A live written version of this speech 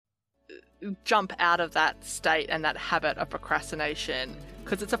jump out of that state and that habit of procrastination?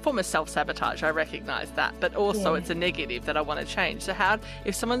 Because it's a form of self-sabotage, I recognise that, but also it's a negative that I want to change. So how,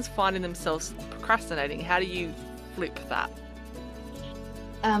 if someone's finding themselves procrastinating, how do you flip that?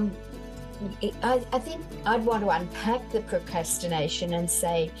 I think I'd want to unpack the procrastination and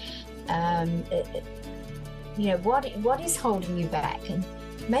say, what is holding you back? And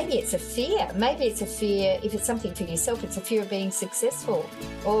maybe it's a fear. Maybe it's a fear, if it's something for yourself, it's a fear of being successful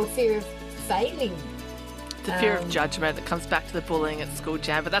or a fear of failing. The fear of judgment that comes back to the bullying at school,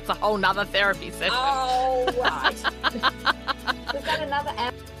 Jan, but that's a whole nother therapy session. Oh, right. We've got another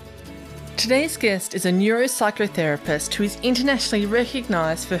hour. Today's guest is a neuropsychotherapist who is internationally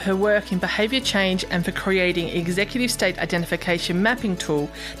recognised for her work in behaviour change and for creating an executive state identification mapping tool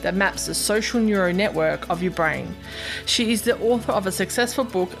that maps the social neural network of your brain. She is the author of a successful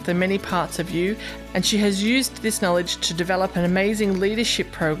book, The Many Parts of You, and she has used this knowledge to develop an amazing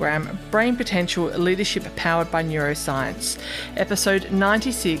leadership program, Brain Potential Leadership Powered by Neuroscience. Episode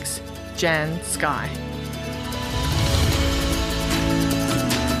 96, Jan Sky.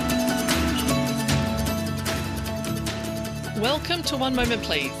 Welcome to One Moment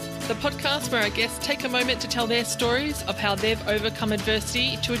Please, the podcast where our guests take a moment to tell their stories of how they've overcome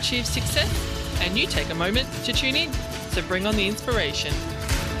adversity to achieve success, and you take a moment to tune in. So bring on the inspiration.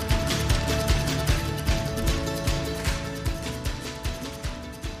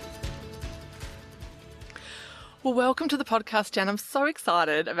 Well, welcome to the podcast, Jan. I'm so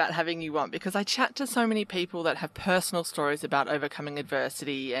excited about having you on because I chat to so many people that have personal stories about overcoming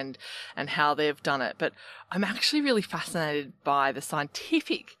adversity and how they've done it. But I'm actually really fascinated by the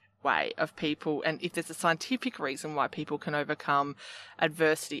scientific way of people and if there's a scientific reason why people can overcome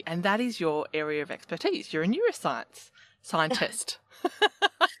adversity. And that is your area of expertise. You're a neuroscience scientist.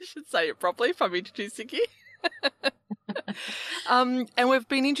 I should say it properly if I'm introducing you. And we've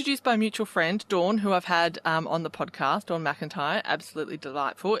been introduced by a mutual friend, Dawn, who I've had on the podcast, Dawn McIntyre. Absolutely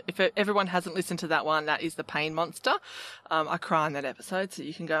delightful. If everyone hasn't listened to that one, that is The Pain Monster. I cry in that episode, so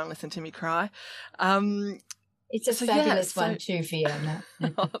you can go and listen to me cry. It's a fabulous one too, Fiona.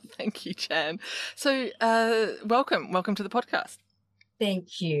 Oh, thank you, Jan. So welcome to the podcast.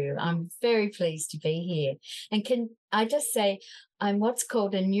 Thank you. I'm very pleased to be here. And can I just say, I'm what's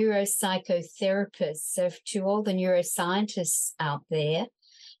called a neuropsychotherapist. So to all the neuroscientists out there,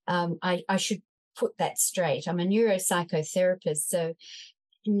 I should put that straight. I'm a neuropsychotherapist. So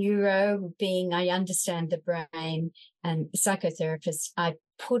neuro being I understand the brain, and psychotherapist, I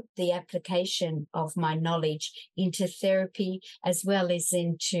put the application of my knowledge into therapy as well as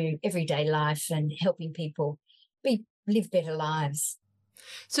into everyday life and helping people live better lives.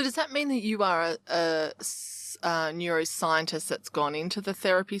 So does that mean that you are a neuroscientist that's gone into the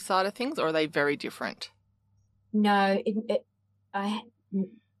therapy side of things, or are they very different? No, I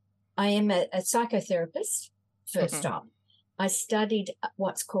am a psychotherapist, first off. I studied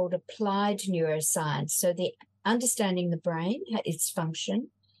what's called applied neuroscience, so the understanding the brain, its function,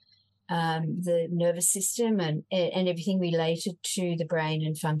 the nervous system and everything related to the brain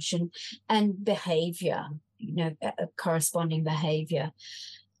and function, and behaviour, corresponding behaviour.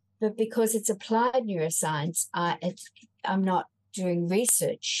 But because it's applied neuroscience, I'm not doing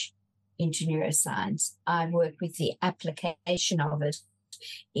research into neuroscience. I work with the application of it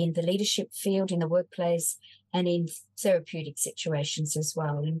in the leadership field, in the workplace, and in therapeutic situations as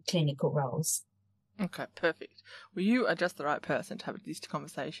well, in clinical roles. Okay, perfect. Well, you are just the right person to have this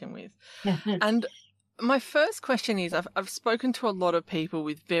conversation with. And my first question is, I've spoken to a lot of people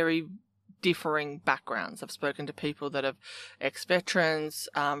with very differing backgrounds. I've spoken to people that have ex-veterans,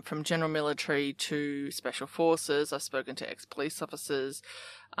 from general military to special forces. I've spoken to ex-police officers.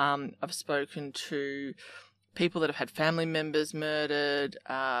 I've spoken to people that have had family members murdered,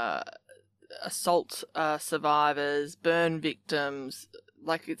 assault survivors, burn victims.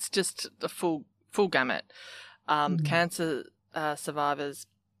 Like, it's just a full gamut. Cancer survivors.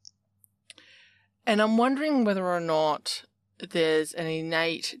 And I'm wondering whether or not there's an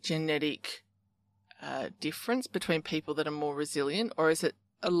innate genetic difference between people that are more resilient, or is it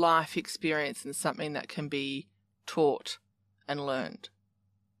a life experience and something that can be taught and learned?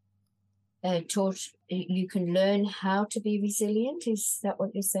 You can learn how to be resilient. Is that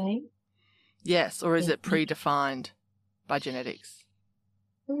what you're saying? Yes, or is it predefined by genetics?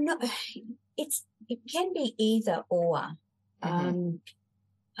 No, it can be either or.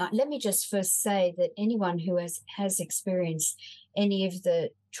 Let me just first say that anyone who has experienced any of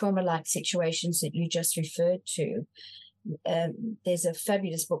the trauma-like situations that you just referred to, there's a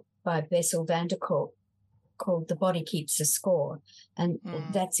fabulous book by Bessel van der Kolk called The Body Keeps a Score, and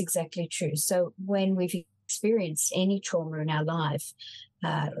that's exactly true. So when we've experienced any trauma in our life,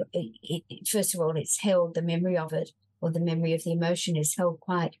 first of all, it's held, the memory of it, or the memory of the emotion is held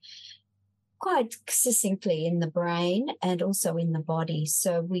quite succinctly in the brain and also in the body.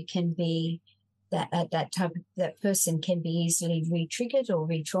 So we can be that person can be easily re-triggered or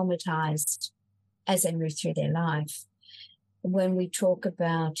re-traumatized as they move through their life. When we talk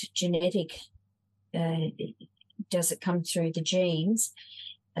about genetic, does it come through the genes?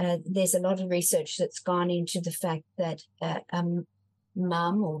 There's a lot of research that's gone into the fact that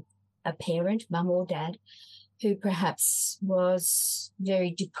mum or a parent, mum or dad, who perhaps was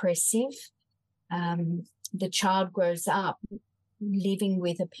very depressive, the child grows up living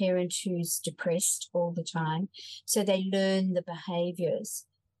with a parent who's depressed all the time. So they learn the behaviours.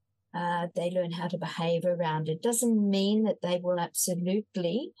 They learn how to behave around it. Doesn't mean that they will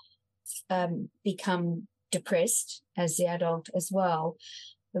absolutely become depressed as the adult as well,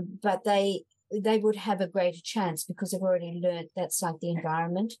 but they would have a greater chance because they've already learned. That's like the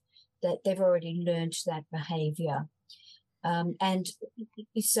environment, that they've already learned that behaviour. And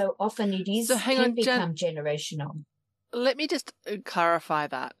so often it is can become generational. Let me just clarify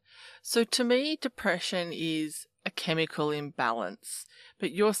that. So to me, depression is a chemical imbalance,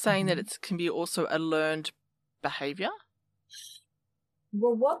 but you're saying that it can be also a learned behaviour?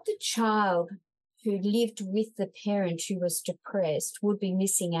 Well, what the child who lived with the parent who was depressed would be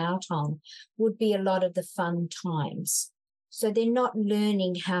missing out on would be a lot of the fun times. So they're not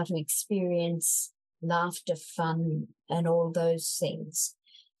learning how to experience laughter, fun, and all those things.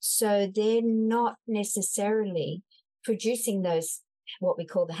 So they're not necessarily producing those, what we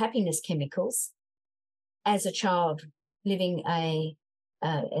call the happiness chemicals, as a child living a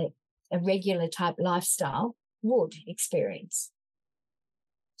regular type lifestyle would experience.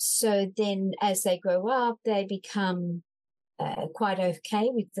 So then as they grow up, they become quite okay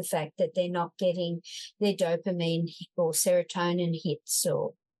with the fact that they're not getting their dopamine or serotonin hits.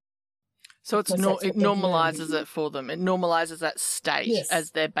 So it normalizes it for them. It normalizes that state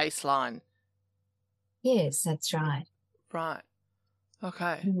as their baseline. Yes, that's right. Right.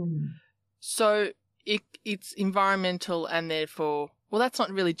 Okay. So it's environmental and therefore, well, that's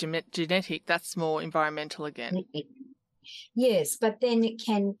not really genetic. That's more environmental again. Yes, but then it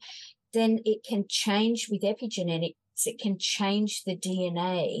can change with epigenetics. It can change the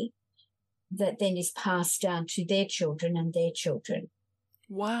DNA that then is passed down to their children and their children.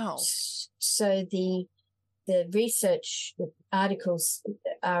 Wow. So the research articles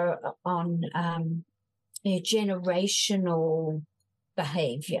are on generational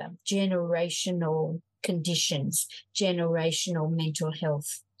behaviour, generational conditions, generational mental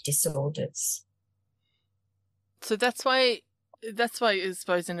health disorders. So that's why I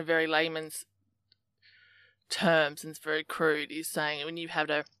suppose in a very layman's terms, and it's very crude, is saying when you have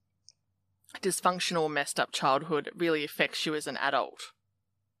a dysfunctional, messed up childhood, it really affects you as an adult.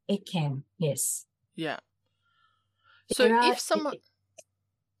 It can, yes. Yeah. So if someone...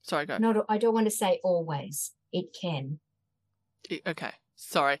 Sorry, go. No, I don't want to say always. It can. Okay,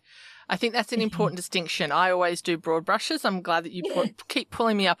 sorry. I think that's an important distinction. I always do broad brushes. I'm glad that you keep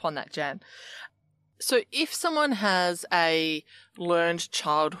pulling me up on that, Jan. So if someone has a learned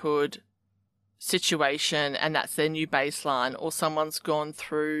childhood situation and that's their new baseline, or someone's gone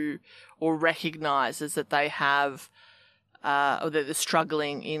through or recognises that they have or that they're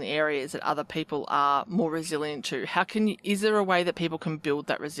struggling in areas that other people are more resilient to, is there a way that people can build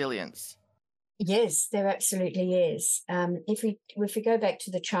that resilience? Yes, there absolutely is. If we go back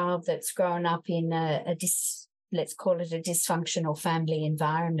to the child that's grown up in let's call it a dysfunctional family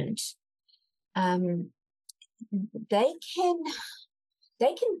environment, they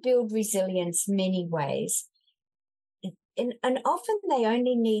can build resilience many ways. And often they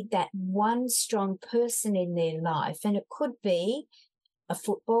only need that one strong person in their life. And it could be a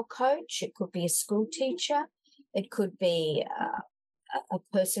football coach, it could be a school teacher, it could be a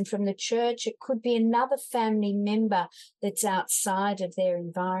person from the church, it could be another family member that's outside of their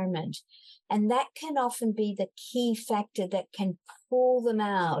environment. And that can often be the key factor that can pull them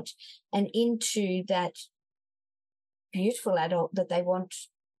out and into that beautiful adult that they want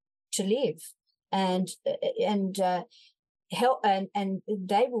to live. And help, and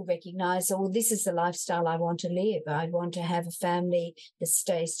they will recognize, this is the lifestyle I want to live. I want to have a family that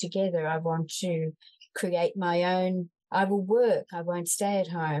stays together. I want to create my own. I will work. I won't stay at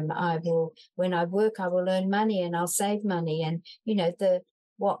home. When I work, I will earn money and I'll save money. And,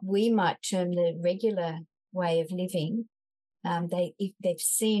 what we might term the regular way of living, if they've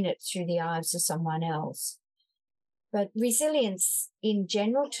seen it through the eyes of someone else. But resilience in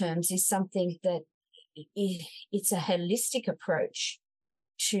general terms is something that it's a holistic approach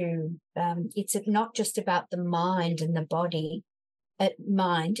to, it's not just about the mind and the body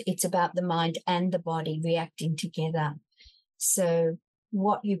mind, it's about the mind and the body reacting together. So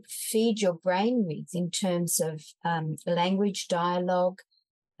what you feed your brain with in terms of language, dialogue,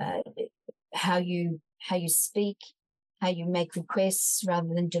 how you speak, how you make requests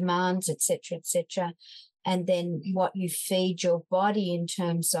rather than demands, etc., and then what you feed your body in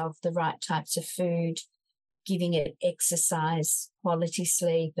terms of the right types of food, giving it exercise, quality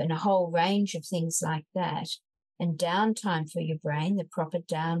sleep, and a whole range of things like that, and downtime for your brain, the proper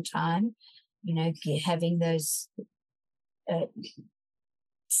downtime, having those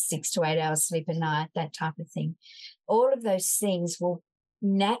 6 to 8 hours sleep a night, that type of thing. All of those things will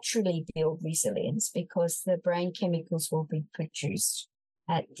naturally build resilience because the brain chemicals will be produced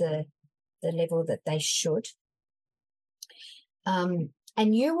at the level that they should.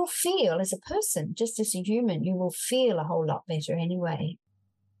 And you will feel as a person, just as a human, you will feel a whole lot better anyway.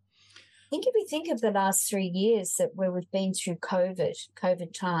 If we think of the last 3 years where we've been through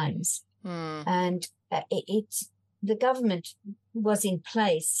COVID times, and the government was in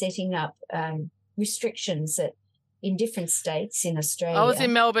place setting up restrictions in different states in Australia. I was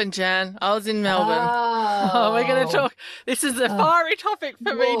in Melbourne, Jan. I was in Melbourne. Oh, we're going to talk. This is a fiery topic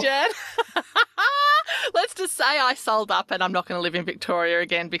for me, Jan. Let's just say I sold up and I'm not going to live in Victoria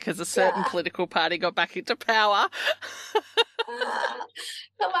again because a certain political party got back into power.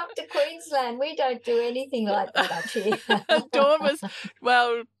 Come up to Queensland. We don't do anything like that up here.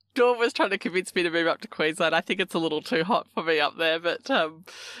 Dawn was trying to convince me to move up to Queensland. I think it's a little too hot for me up there. But, I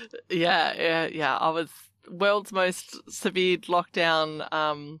was world's most severe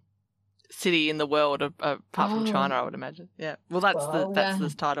lockdown city in the world, apart from China, I would imagine. Yeah. Well, that's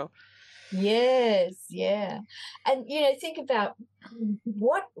the title. Yes, yeah. And, think about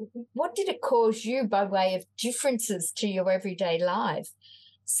what did it cause you by way of differences to your everyday life?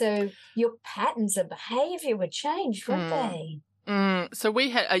 So your patterns of behaviour were changed, weren't they? So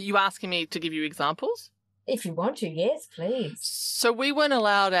are you asking me to give you examples? If you want to, yes, please. So we weren't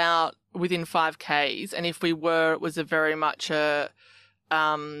allowed out within 5Ks, and if we were, it was a very much the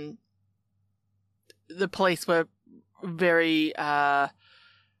police were very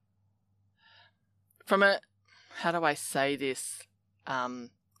from a, how do I say this,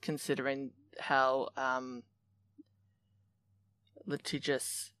 considering how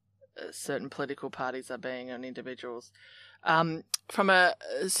litigious certain political parties are being on individuals. From a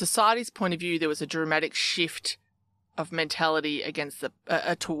society's point of view, there was a dramatic shift of mentality against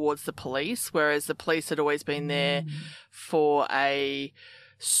towards the police, whereas the police had always been there for a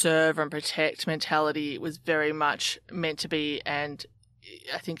serve and protect mentality. It was very much meant to be, and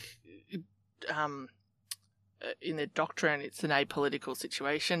I think in the doctrine, it's an apolitical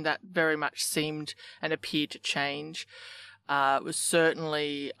situation. That very much seemed and appeared to change. It was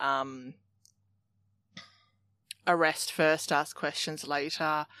certainly arrest first, ask questions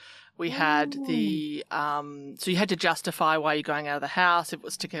later. We had the so you had to justify why you're going out of the house, if it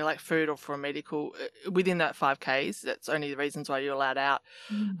was to collect food or for a medical. Within that 5Ks, that's only the reasons why you're allowed out,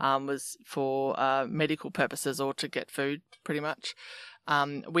 was for medical purposes or to get food, pretty much.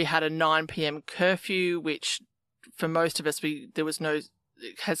 We had a 9 p.m. curfew, which for most of us, there was no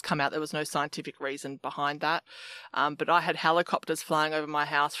scientific reason behind that. But I had helicopters flying over my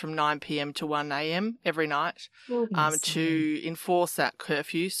house from 9 p.m. to 1 a.m. every night to enforce that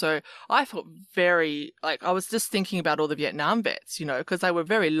curfew. So I felt I was just thinking about all the Vietnam vets, because they were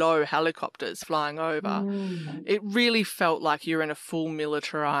very low helicopters flying over. It really felt like you're in a full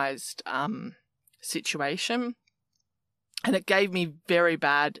militarized situation. And it gave me very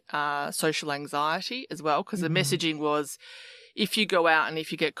bad social anxiety as well, because the messaging was, if you go out and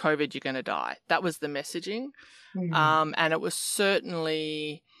if you get COVID, you're going to die. That was the messaging. And it was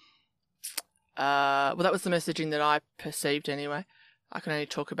certainly, that was the messaging that I perceived anyway. I can only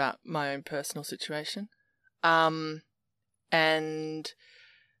talk about my own personal situation. And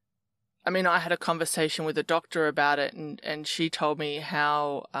I mean, I had a conversation with a doctor about it, and she told me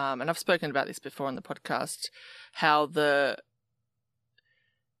how, and I've spoken about this before on the podcast, how the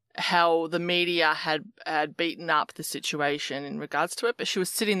media had beaten up the situation in regards to it, but she was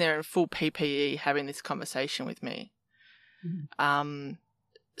sitting there in full PPE having this conversation with me.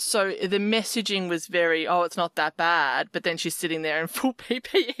 So the messaging was very, it's not that bad, but then she's sitting there in full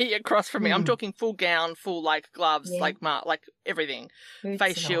PPE across from me. I'm talking full gown, full gloves, like everything,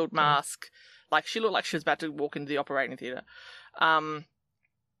 face shield, mask. Like she looked like she was about to walk into the operating theatre.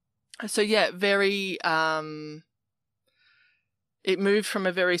 So yeah, very. It moved from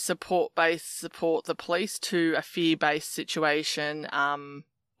a very support the police to a fear-based situation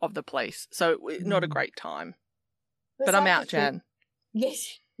of the police. So not a great time. But I'm out, Jan.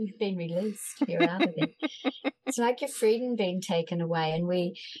 Yes. You've been released. You're out of it. It's like your freedom being taken away. And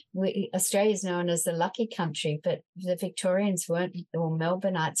we Australia's known as the lucky country, but the Victorians weren't, or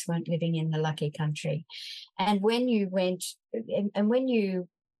Melbourneites weren't living in the lucky country. And when you went,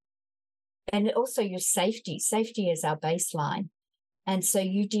 and also your safety is our baseline. And so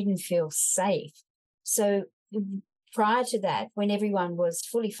you didn't feel safe. So prior to that, when everyone was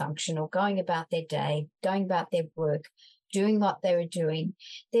fully functional, going about their day, going about their work, doing what they were doing,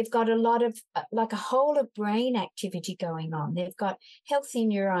 they've got a lot of, like a whole of brain activity going on. They've got healthy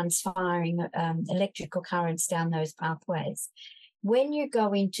neurons firing electrical currents down those pathways. When you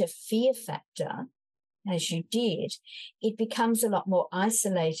go into fear factor, as you did, it becomes a lot more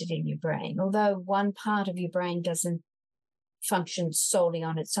isolated in your brain. Although one part of your brain doesn't function solely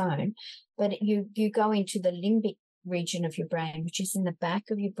on its own, but you go into the limbic region of your brain, which is in the back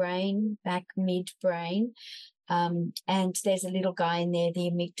of your brain, back mid-brain. And there's a little guy in there, the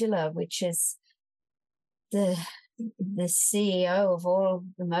amygdala, which is the CEO of all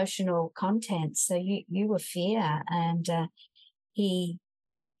emotional content. So you were fear, and he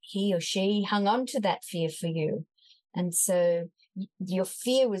or she hung on to that fear for you. And so your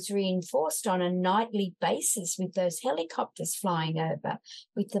fear was reinforced on a nightly basis with those helicopters flying over,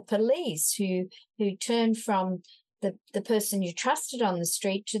 with the police who turned from the person you trusted on the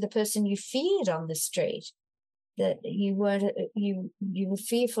street to the person you feared on the street, that you were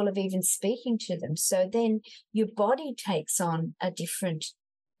fearful of even speaking to them. So then your body takes on a different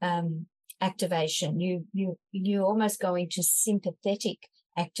activation. You almost go into sympathetic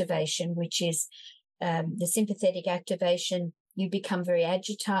activation, which is the sympathetic activation. You become very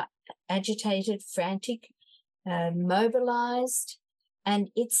agitated, frantic, mobilized,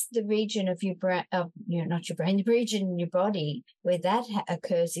 and it's the region of your brain, not your brain, the region in your body where that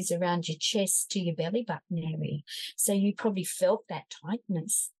occurs is around your chest to your belly button area. So you probably felt that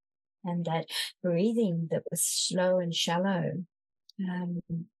tightness and that breathing that was slow and shallow.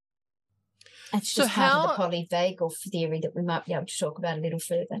 That's just part of the polyvagal theory that we might be able to talk about a little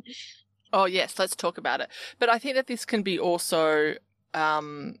further. Oh, yes, let's talk about it. But I think that this can be also,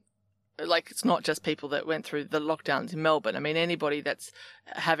 it's not just people that went through the lockdowns in Melbourne. I mean, anybody that's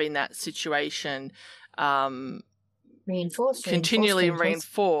having that situation continually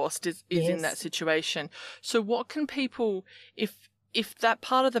reinforced is yes. in that situation. So what can people, if that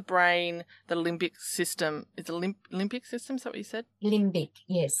part of the brain, the limbic system, is the limbic system, is that what you said? Limbic,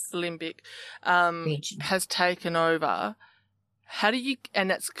 yes. Limbic, has taken over. How do you, and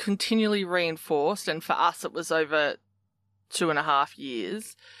that's continually reinforced, and for us it was over 2.5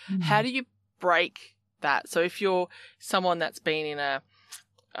 years. Mm-hmm. How do you break that? So if you're someone that's been in a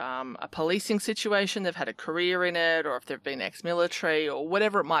policing situation, they've had a career in it, or if they've been ex-military or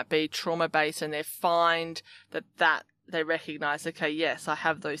whatever it might be, trauma-based, and they find that they recognize, okay, yes, I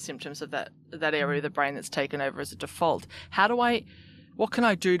have those symptoms of that area of the brain that's taken over as a default. What can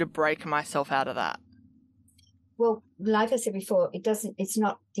I do to break myself out of that? Well, like I said before, it's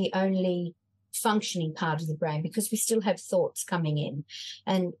not the only functioning part of the brain, because we still have thoughts coming in.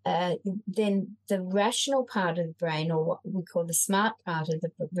 And then the rational part of the brain, or what we call the smart part of the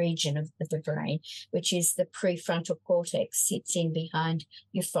region of the brain, which is the prefrontal cortex, sits in behind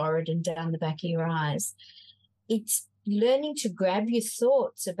your forehead and down the back of your eyes. It's learning to grab your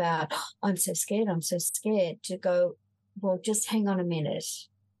thoughts about, I'm so scared, to go, well, just hang on a minute.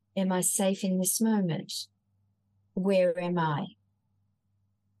 Am I safe in this moment? Where am I?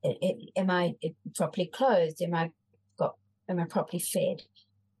 Am I properly clothed? Am I properly fed?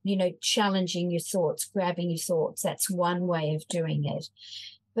 Challenging your thoughts, grabbing your thoughts. That's one way of doing it.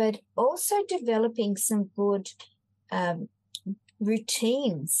 But also developing some good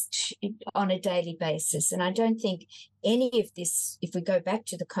routines on a daily basis. And I don't think any of this, if we go back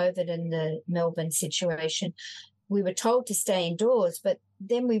to the COVID and the Melbourne situation, we were told to stay indoors, but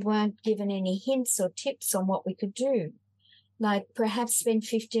then we weren't given any hints or tips on what we could do. Like perhaps spend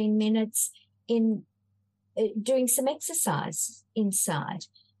 15 minutes in doing some exercise inside.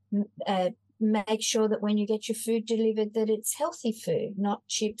 Make sure that when you get your food delivered, that it's healthy food, not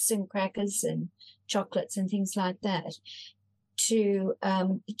chips and crackers and chocolates and things like that. To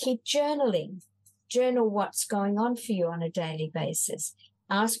keep journaling. Journal what's going on for you on a daily basis.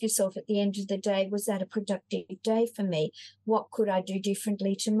 Ask yourself at the end of the day, was that a productive day for me? What could I do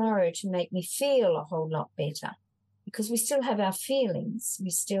differently tomorrow to make me feel a whole lot better? Because we still have our feelings, we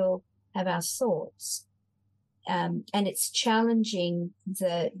still have our thoughts. And it's challenging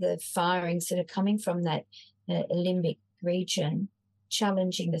the firings that are coming from that limbic region,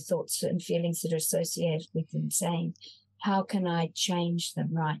 challenging the thoughts and feelings that are associated with them, saying, how can I change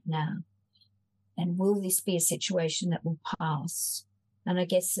them right now? And will this be a situation that will pass? And I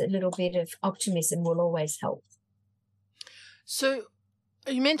guess a little bit of optimism will always help. So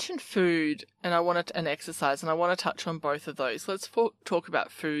you mentioned food and exercise, and I want to touch on both of those. Let's talk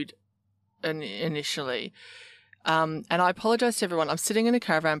about food initially. And I apologise to everyone. I'm sitting in a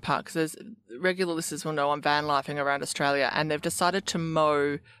caravan park because regular listeners will know I'm van lifing around Australia, and they've decided to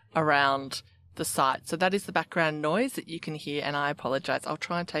mow around the site. So that is the background noise that you can hear, and I apologise. I'll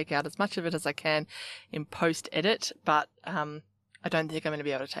try and take out as much of it as I can in post-edit, but I don't think I'm going to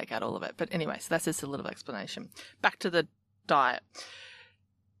be able to take out all of it. But anyway, so that's just a little explanation. Back to the diet.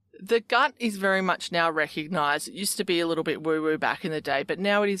 The gut is very much now recognised. It used to be a little bit woo-woo back in the day, but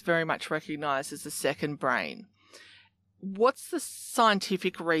now it is very much recognised as the second brain. What's the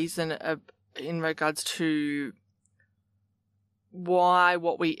scientific reason in regards to why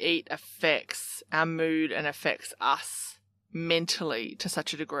what we eat affects our mood and affects us mentally to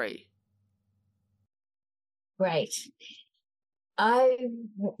such a degree? Great.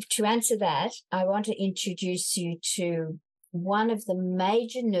 To answer that, I want to introduce you to one of the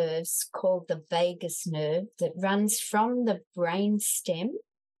major nerves called the vagus nerve that runs from the brain stem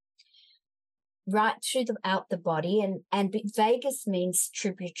right throughout the body. And vagus means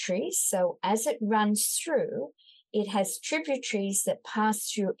tributaries. So as it runs through, it has tributaries that pass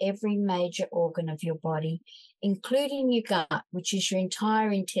through every major organ of your body, including your gut, which is your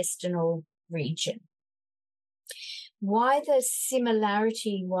entire intestinal region. Why the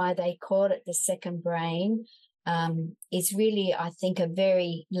similarity, why they call it the second brain, is really, I think, a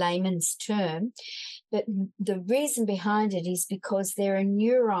very layman's term. But the reason behind it is because there are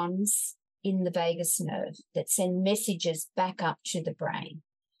neurons in the vagus nerve that send messages back up to the brain.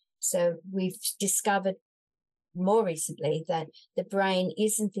 So we've discovered more recently that the brain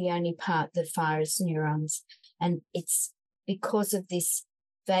isn't the only part that fires neurons, and it's because of this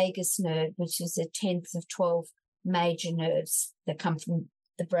vagus nerve, which is a 10th of 12 major nerves that come from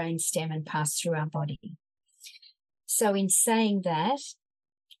the brain stem and pass through our body. So in saying that,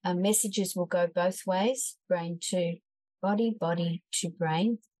 messages will go both ways, brain to body, body to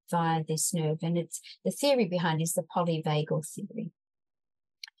brain via this nerve. And it's the theory behind is the polyvagal theory.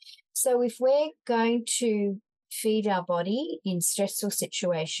 So if we're going to feed our body in stressful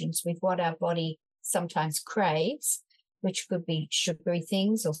situations with what our body sometimes craves, which could be sugary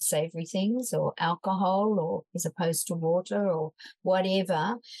things or savory things or alcohol or as opposed to water or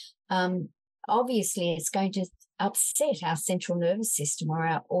whatever, obviously it's going to upset our central nervous system or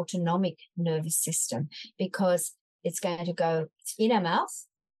our autonomic nervous system, because it's going to go in our mouth,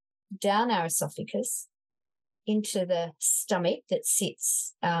 down our esophagus, into the stomach that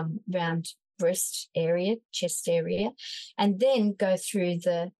sits around breast area, chest area, and then go through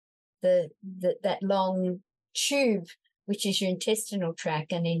that long tube, which is your intestinal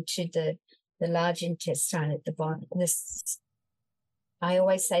tract, and into the large intestine at the bottom. I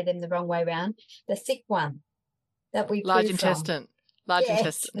always say them the wrong way around. The thick one that we large intestine. Large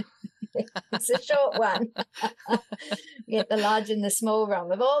intestine. It's a short one. You get the large and the small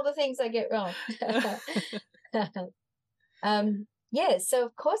wrong. Of all the things I get wrong. So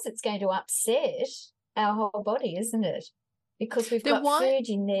of course it's going to upset our whole body, isn't it? Because we've got food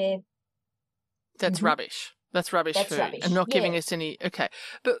in there. That's rubbish. That's rubbish food. Rubbish. And not giving us any... Okay.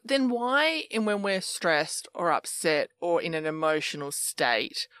 But then why, and when we're stressed or upset or in an emotional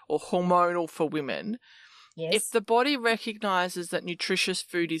state or hormonal for women, if the body recognises that nutritious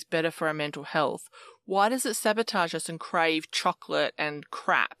food is better for our mental health, why does it sabotage us and crave chocolate and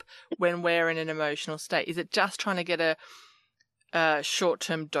crap when we're in an emotional state? Is it just trying to get a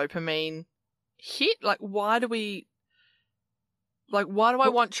short-term dopamine hit? Why do I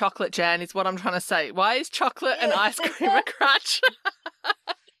want chocolate, Jan, is what I'm trying to say. Why is chocolate and ice cream a crutch?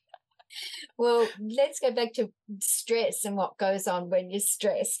 Well, let's go back to stress and what goes on when you're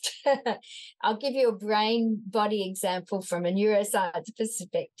stressed. I'll give you a brain-body example from a neuroscience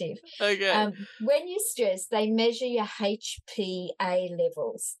perspective. Okay. When you're stressed, they measure your HPA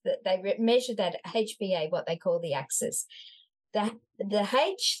levels. They measure that HPA, what they call the axis. The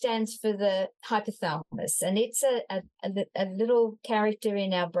H stands for the hypothalamus, and it's a little character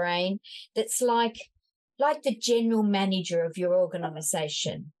in our brain that's like the general manager of your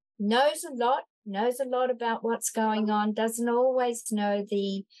organisation. Knows a lot about what's going on, doesn't always know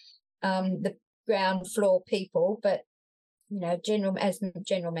the ground floor people, but as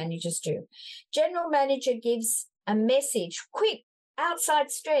general managers do. General manager gives a message, quick, outside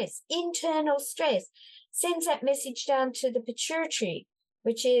stress, internal stress, sends that message down to the pituitary,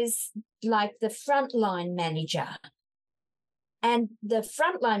 which is like the frontline manager. And the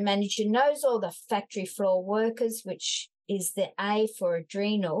frontline manager knows all the factory floor workers, which is the A for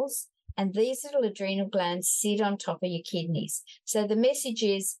adrenals, and these little adrenal glands sit on top of your kidneys. So the message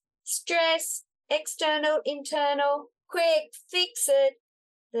is stress, external, internal, quick, fix it.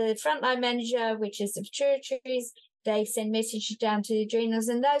 The frontline manager, which is the pituitaries, they send messages down to the adrenals,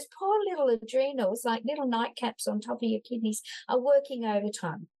 and those poor little adrenals, like little nightcaps on top of your kidneys, are working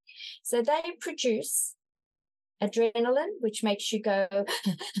overtime. So they produce adrenaline, which makes you go,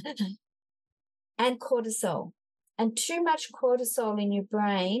 and cortisol. And too much cortisol in your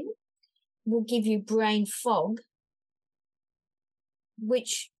brain will give you brain fog,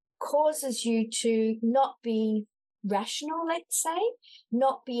 which causes you to not be rational, let's say,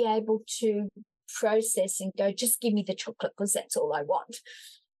 not be able to process and go, just give me the chocolate because that's all I want.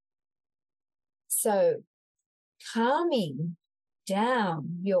 So calming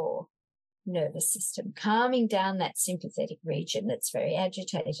down your nervous system, calming down that sympathetic region that's very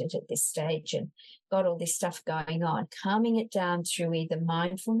agitated at this stage and got all this stuff going on, calming it down through either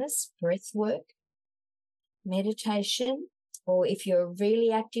mindfulness, breath work, meditation, or if you're a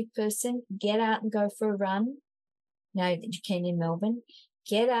really active person, get out and go for a run. Know that you can in Melbourne.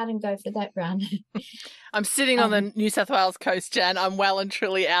 Get out and go for that run. I'm sitting on the New South Wales coast, Jan. I'm well and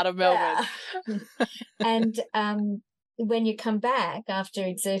truly out of Melbourne. Yeah. And when you come back after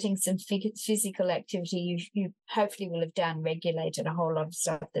exerting some physical activity, you hopefully will have down-regulated a whole lot of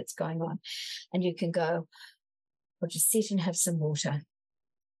stuff that's going on. And you can go, or just sit and have some water.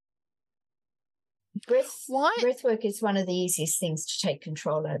 Breath work is one of the easiest things to take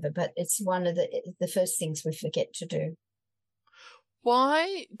control over, but it's one of the first things we forget to do.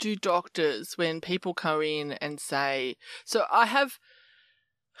 Why do doctors, when people come in and say, so I have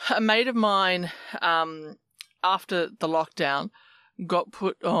a mate of mine after the lockdown got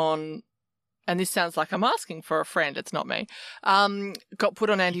put on, and this sounds like I'm asking for a friend, it's not me, got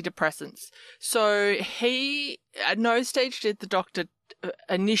put on antidepressants. So he, at no stage did the doctor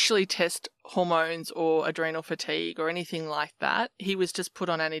initially test hormones or adrenal fatigue or anything like that. He was just put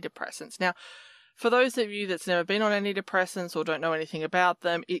on antidepressants. Now, for those of you that's never been on antidepressants or don't know anything about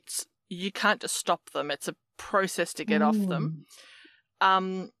them, you can't just stop them. It's a process to get off them.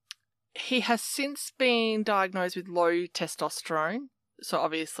 He has since been diagnosed with low testosterone, so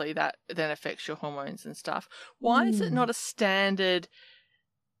obviously that then affects your hormones and stuff. Why is it not a standard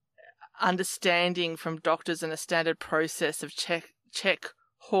understanding from doctors and a standard process of check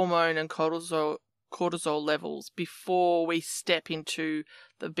hormone and cortisol levels before we step into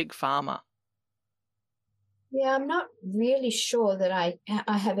the big pharma? Yeah, I'm not really sure that I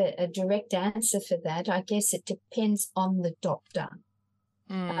have a direct answer for that. I guess it depends on the doctor.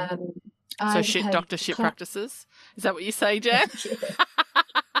 So doctor shit practices? Is that what you say, Jan?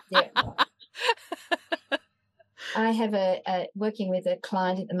 Yeah. I have working with a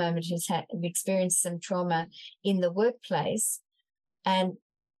client at the moment who's experienced some trauma in the workplace and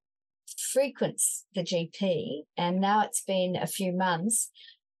frequents the GP, and now it's been a few months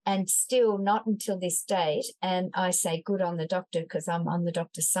and still not until this date. And I say good on the doctor, because I'm on the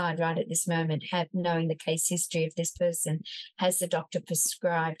doctor's side right at this moment, knowing the case history of this person. Has the doctor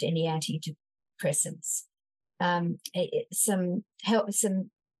prescribed any antidepressants? Some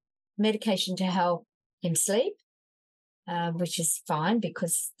medication to help him sleep, which is fine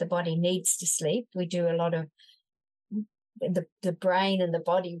because the body needs to sleep. We do a lot of the brain and the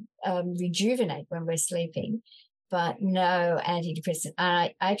body rejuvenate when we're sleeping, but no antidepressant.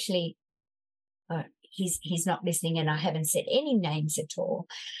 I actually, he's not listening, and I haven't said any names at all.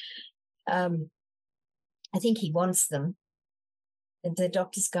 I think he wants them. The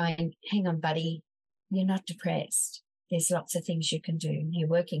doctor's going, hang on, buddy, you're not depressed. There's lots of things you can do. You're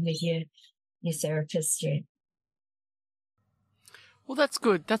working with your therapist. Well, that's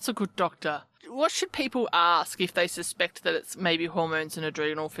good. That's a good doctor. What should people ask if they suspect that it's maybe hormones and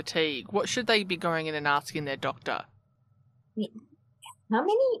adrenal fatigue? What should they be going in and asking their doctor? How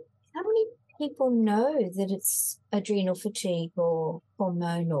many people know that it's adrenal fatigue or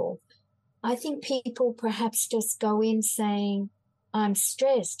hormonal? I think people perhaps just go in saying, I'm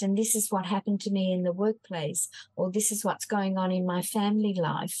stressed and this is what happened to me in the workplace, or this is what's going on in my family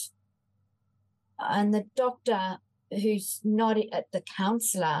life. And the doctor, who's not the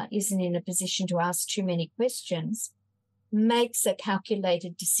counsellor, isn't in a position to ask too many questions, makes a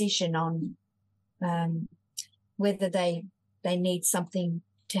calculated decision on whether they need something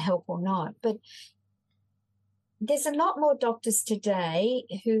to help or not. But there's a lot more doctors today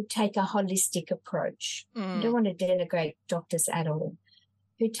who take a holistic approach. I don't want to denigrate doctors at all,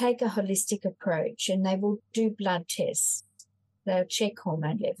 who take a holistic approach, and they will do blood tests. They'll check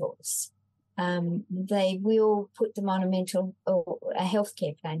hormone levels. They will put them on a mental or a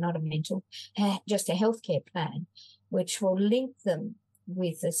healthcare plan, not a mental, just a healthcare plan, which will link them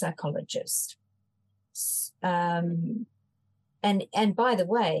with a psychologist. And by the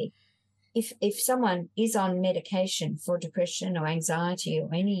way, if someone is on medication for depression or anxiety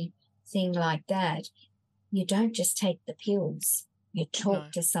or anything like that, you don't just take the pills. You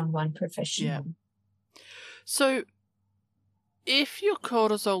talk to someone professional. Yeah. So if your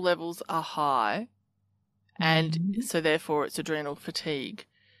cortisol levels are high, and so therefore it's adrenal fatigue,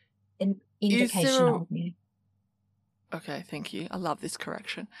 an indication of you. Okay, thank you. I love this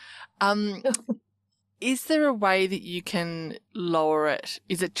correction. Is there a way that you can lower it?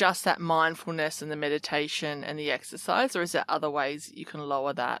 Is it just that mindfulness and the meditation and the exercise, or is there other ways that you can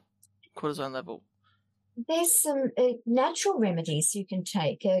lower that cortisol level? There's some natural remedies you can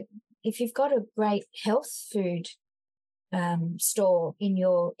take. If you've got a great health food store in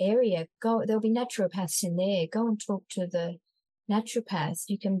your area, there'll be naturopaths in there. Go and talk to the naturopath.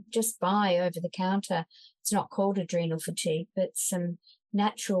 You can just buy over the counter. It's not called adrenal fatigue, but some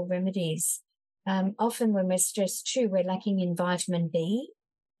natural remedies. Often when we're stressed too, we're lacking in vitamin B.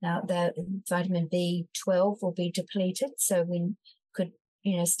 Now, the vitamin B12 will be depleted, so we could,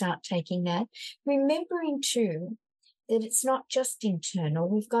 start taking that. Remembering too that it's not just internal.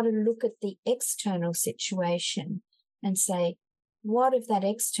 We've got to look at the external situation and say, what of that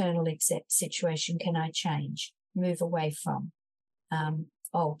external situation can I change, move away from,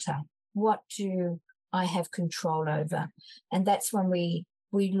 alter? What do I have control over? And that's when we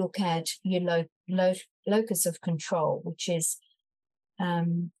look at your locus of control, which is,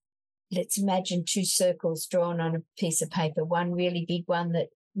 let's imagine two circles drawn on a piece of paper, one really big one that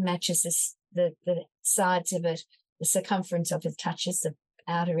matches the sides of it, the circumference of it touches the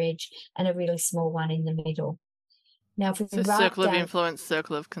outer edge, and a really small one in the middle. Now, if we so circle of influence,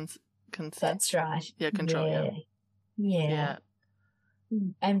 circle of consent. That's right. Yeah, control. Yeah.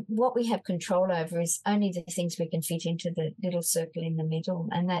 And what we have control over is only the things we can fit into the little circle in the middle.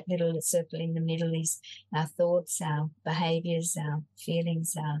 And that little circle in the middle is our thoughts, our behaviours, our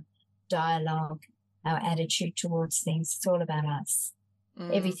feelings, our dialogue, our attitude towards things. It's all about us.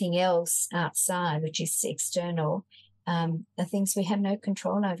 Everything else outside, which is external, are things we have no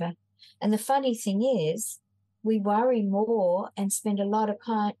control over. And the funny thing is, we worry more and spend a lot of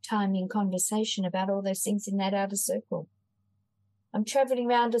time in conversation about all those things in that outer circle. I'm travelling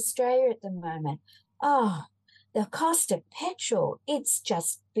around Australia at the moment. Oh, the cost of petrol, it's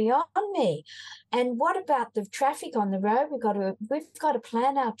just beyond me. And what about the traffic on the road? We've got to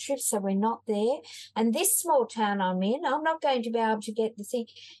plan our trips so we're not there. And this small town I'm in, I'm not going to be able to get the thing.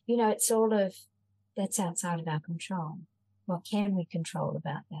 It's all of that's outside of our control. What can we control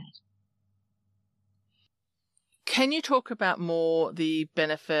about that? Can you talk about more the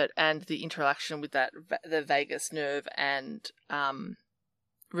benefit and the interaction with the vagus nerve and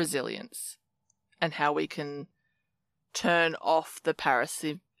resilience, and how we can turn off the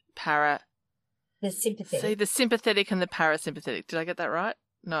the sympathetic. See, the sympathetic and the parasympathetic. Did I get that right?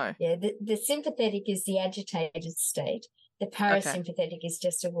 No. Yeah, the sympathetic is the agitated state. The parasympathetic is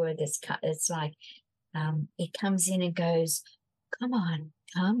just a word that's cut. It's like it comes in and goes, come on,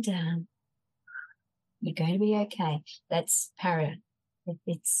 calm down. You're going to be okay. That's para.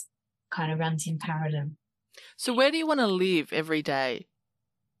 It's kind of runs in parallel. So where do you want to live every day?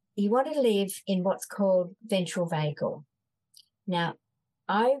 You want to live in what's called ventral vagal. Now,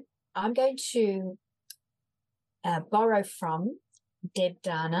 I'm going to borrow from Deb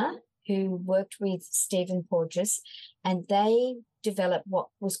Dana, who worked with Stephen Porges, and they developed what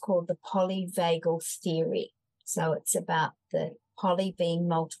was called the polyvagal theory. So it's about the poly being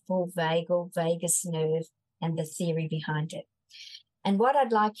multiple, vagal, vagus nerve, and the theory behind it. And what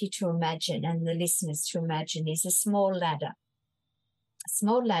I'd like you to imagine, and the listeners to imagine, is a small ladder. A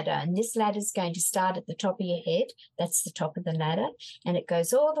small ladder, and this ladder is going to start at the top of your head. That's the top of the ladder, and it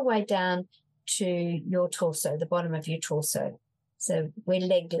goes all the way down to your torso, the bottom of your torso. So we're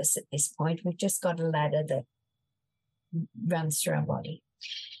legless at this point. We've just got a ladder that runs through our body.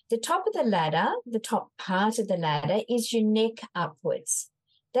 The top of the ladder, the top part of the ladder, is your neck upwards.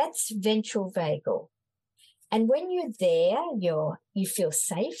 That's ventral vagal. And when you're there, you feel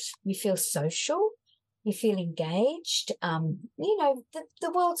safe, you feel social, you feel engaged.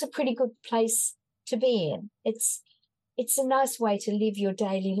 The world's a pretty good place to be in. It's a nice way to live your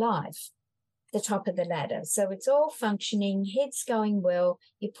daily life, the top of the ladder. So it's all functioning, head's going well,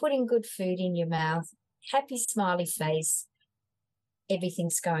 you're putting good food in your mouth, happy, smiley face,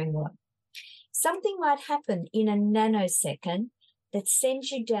 everything's going well. Something might happen in a nanosecond that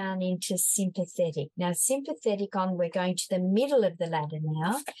sends you down into sympathetic. Now, sympathetic we're going to the middle of the ladder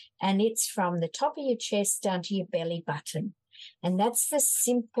now, and it's from the top of your chest down to your belly button. And that's the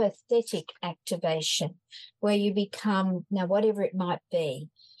sympathetic activation, where you become, now whatever it might be,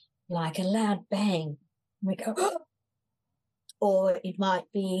 like a loud bang, we go, or it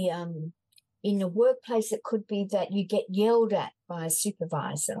might be in the workplace, it could be that you get yelled at by a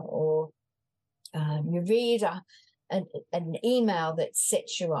supervisor, or you read an email that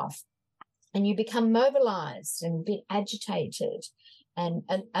sets you off, and you become mobilized and a bit agitated and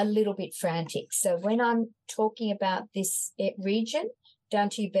a little bit frantic. So when I'm talking about this region, down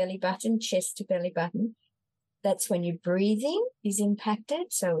to your belly button, chest to belly button, that's when your breathing is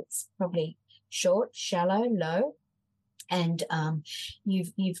impacted. So it's probably short, shallow, low. And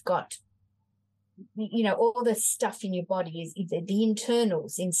you've got, all the stuff in your body is the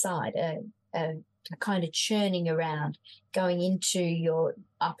internals inside are kind of churning around, going into your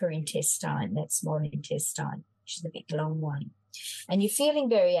upper intestine, that small intestine, which is the big long one. And you're feeling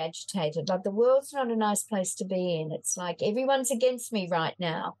very agitated, like the world's not a nice place to be in. It's like everyone's against me right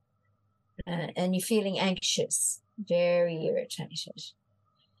now. And you're feeling anxious, very irritated.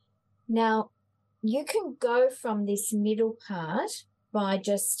 Now, you can go from this middle part by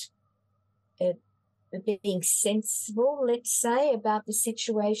just being sensible, let's say, about the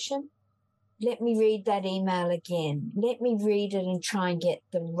situation. Let me read that email again. Let me read it and try and get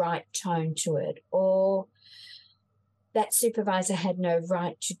the right tone to it. Or that supervisor had no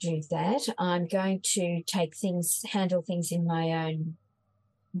right to do that. I'm going to handle things in my own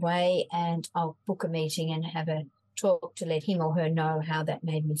way, and I'll book a meeting and have a talk to let him or her know how that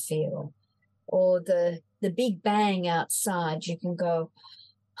made me feel. Or the big bang outside, you can go,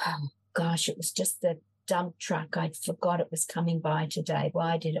 oh, gosh, it was just the dump truck. I forgot it was coming by today.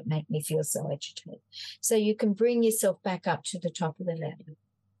 Why did it make me feel so agitated? So you can bring yourself back up to the top of the ladder.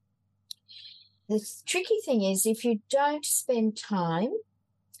 The tricky thing is, if you don't spend time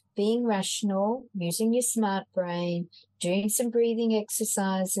being rational, using your smart brain, doing some breathing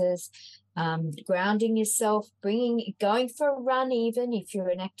exercises, grounding yourself, going for a run, even if you're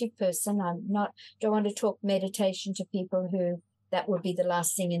an active person. Don't want to talk meditation to people who that would be the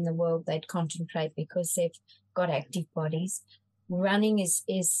last thing in the world they'd contemplate, because they've got active bodies. Running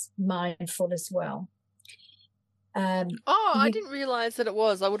is mindful as well. I didn't realize that it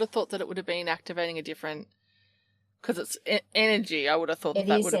was. I would have thought that it would have been activating a different, because it's energy. I would have thought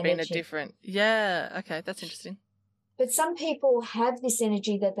that would have been a different. Yeah. Okay. That's interesting. But some people have this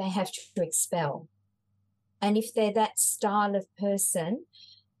energy that they have to expel. And if they're that style of person,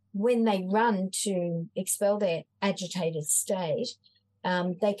 when they run to expel their agitated state,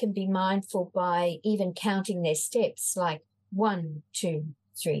 they can be mindful by even counting their steps, like 1, 2,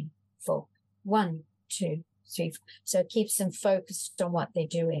 3, 4, 1, 2, 3, 4. So it keeps them focused on what they're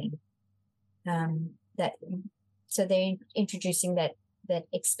doing. So they're introducing that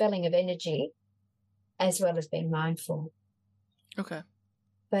expelling of energy as well as being mindful. Okay.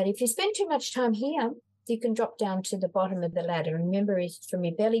 But if you spend too much time here, you can drop down to the bottom of the ladder. Remember, it's from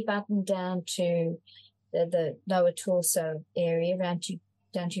your belly button down to the lower torso area, down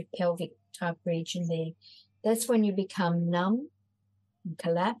to your pelvic type region there. That's when you become numb and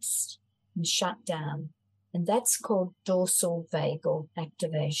collapsed and shut down. And that's called dorsal vagal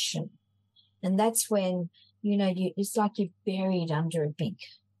activation. And that's when, it's like you're buried under a big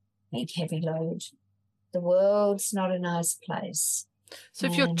heavy load. The world's not a nice place. So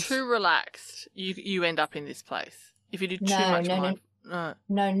if you're too relaxed, you end up in this place. If you do too much No,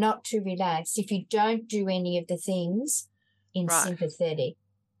 not too relaxed. If you don't do any of the things in sympathetic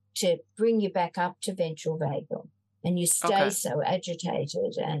to bring you back up to ventral vagal, and you stay so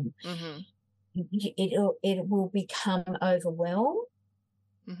agitated, and it will become overwhelmed,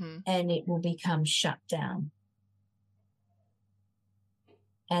 and it will become shut down.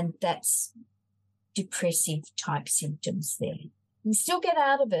 And that's depressive type symptoms there. You can still get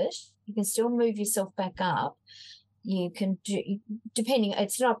out of it. You can still move yourself back up. You can do, depending,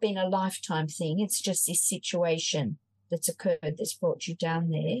 it's not been a lifetime thing. It's just this situation that's occurred that's brought you down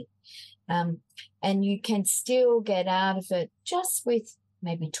there. And you can still get out of it just with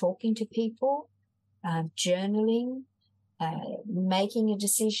maybe talking to people, journaling, making a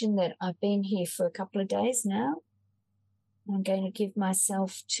decision that I've been here for a couple of days now. I'm going to give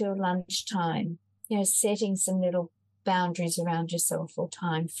myself till lunchtime, setting some little boundaries around yourself or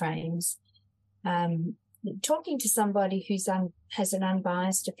time frames. Talking to somebody who has an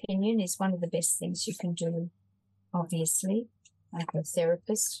unbiased opinion is one of the best things you can do, obviously, like a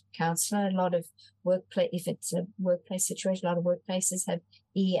therapist, counsellor. A lot of workplace, if it's a workplace situation, a lot of workplaces have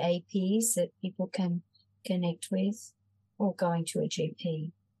EAPs that people can connect with, or going to a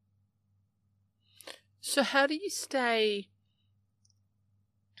GP. So how do you stay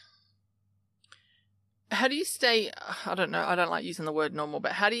How do you stay, I don't know, I don't like using the word normal,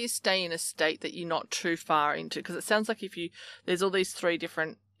 but how do you stay in a state that you're not too far into? Because it sounds like there's all these 3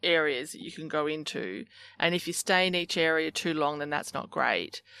 different areas that you can go into, and if you stay in each area too long, then that's not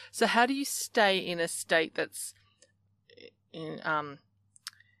great. So how do you stay in a state that's in,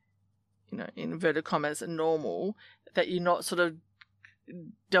 in inverted commas, normal, that you're not sort of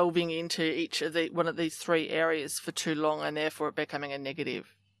delving into one of these 3 areas for too long and therefore it becoming a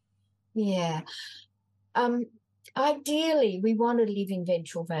negative? Yeah. Ideally, we want to live in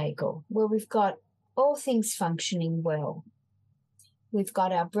ventral vagal, where we've got all things functioning well. We've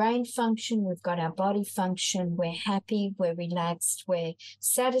got our brain function, we've got our body function, we're happy, we're relaxed, we're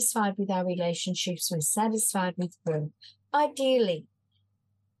satisfied with our relationships, we're satisfied with work, ideally.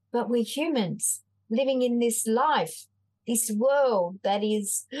 But we're humans living in this life, this world that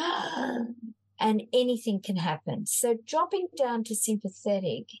is, and anything can happen. So dropping down to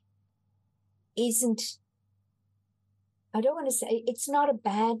sympathetic isn't, I don't want to say, it's not a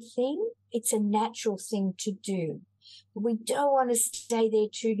bad thing. It's a natural thing to do. But we don't want to stay there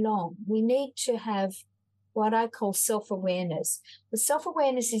too long. We need to have what I call self-awareness. The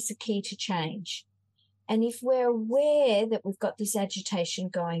self-awareness is the key to change. And if we're aware that we've got this agitation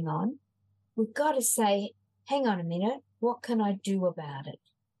going on, we've got to say, hang on a minute, what can I do about it?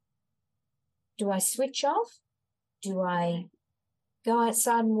 Do I switch off? Do I go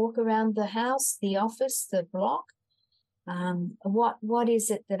outside and walk around the house, the office, the block? What is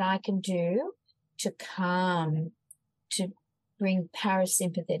it that I can do to calm, to bring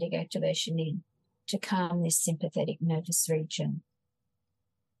parasympathetic activation in, to calm this sympathetic nervous region?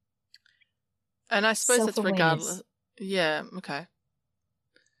 And I suppose it's regardless. Yeah, okay.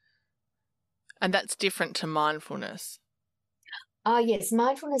 And that's different to mindfulness. Yes,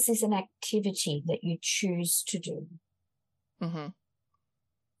 mindfulness is an activity that you choose to do. Mm-hmm.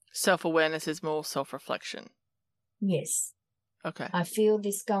 Self-awareness is more self-reflection. Yes. Okay. I feel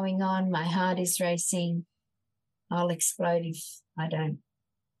this going on. My heart is racing. I'll explode if I don't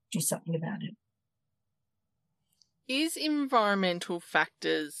do something about it. Is environmental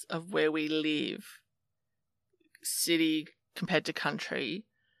factors of where we live, city compared to country,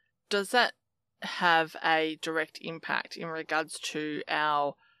 does that have a direct impact in regards to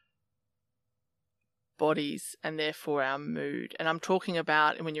our bodies and therefore our mood? And I'm talking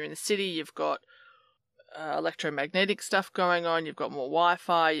about when you're in the city, you've got electromagnetic stuff going on, you've got more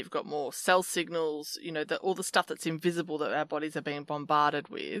Wi-Fi, you've got more cell signals, all the stuff that's invisible that our bodies are being bombarded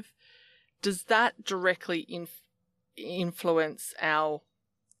with. Does that directly influence our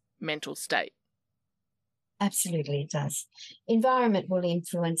mental state? Absolutely, it does. Environment will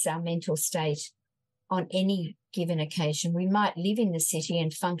influence our mental state on any given occasion. We might live in the city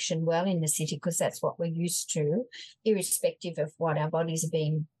and function well in the city because that's what we're used to, irrespective of what our bodies are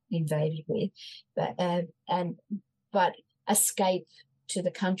being invaded with. But escape to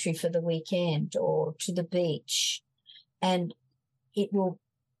the country for the weekend or to the beach, and it will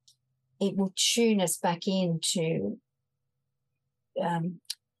tune us back into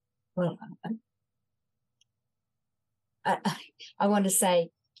I want to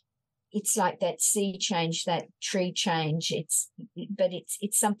say it's like that sea change, that tree change. It's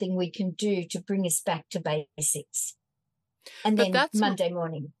something we can do to bring us back to basics. And then Monday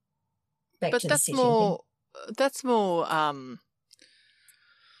morning, back to the city. That's more a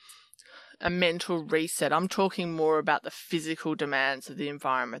mental reset. I'm talking more about the physical demands of the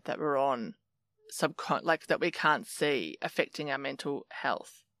environment that we're on, that we can't see, affecting our mental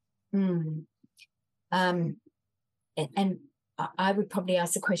health. And I would probably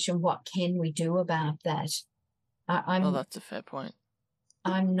ask the question, what can we do about that? Well, that's a fair point.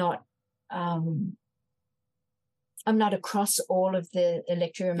 I'm not across all of the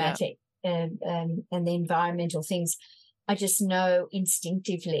electromagnetic and the environmental things. I just know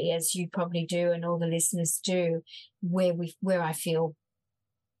instinctively, as you probably do and all the listeners do, where I feel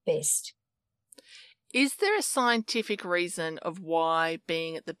best. Is there a scientific reason of why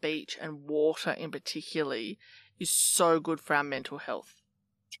being at the beach and water in particularly is so good for our mental health?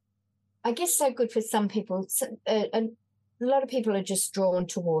 I guess so good for some people. A lot of people are just drawn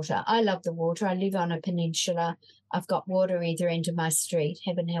to water. I love the water. I live on a peninsula. I've got water either end of my street.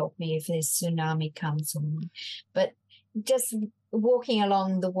 Heaven help me if there's tsunami comes on. But just walking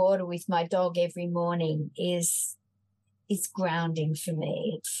along the water with my dog every morning is grounding for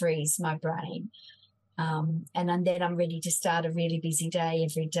me. It frees my brain. And then I'm ready to start a really busy day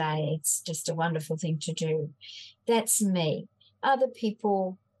every day. It's just a wonderful thing to do. That's me. Other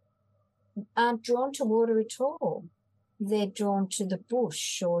people aren't drawn to water at all. They're drawn to the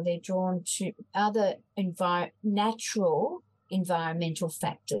bush, or they're drawn to other natural environmental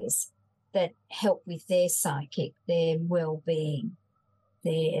factors. that help with their psychic, their well-being,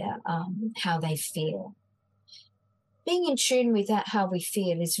 their how they feel. Being in tune with that, how we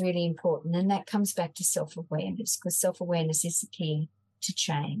feel, is really important, and that comes back to self-awareness, because self-awareness is the key to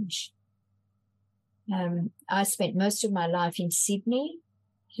change. I spent most of my life in Sydney,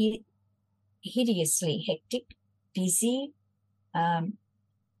 hideously hectic, busy,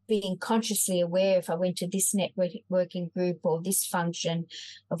 being consciously aware if I went to this networking group or this function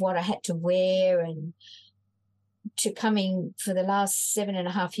of what I had to wear, and to coming for the last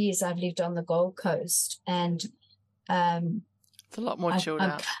 7.5 years, I've lived on the Gold Coast, and it's a lot more chilled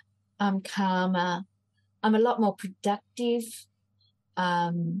out. I'm calmer. I'm a lot more productive.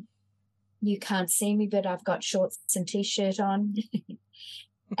 You can't see me, but I've got shorts and T-shirt on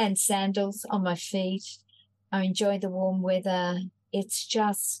and sandals on my feet. I enjoy the warm weather. It's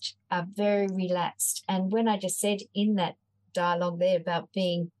just very relaxed. And when I just said in that dialogue there about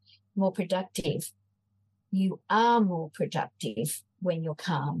being more productive, you are more productive when you're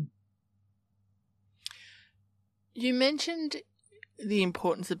calm. You mentioned the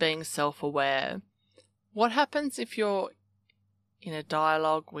importance of being self-aware. What happens if you're in a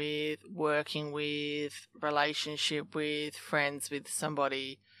dialogue with, working with, relationship with, friends with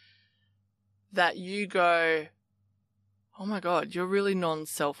somebody that you go, oh my God, you're really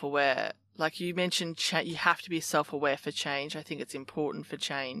non-self-aware? Like you mentioned, you have to be self-aware for change. I think it's important for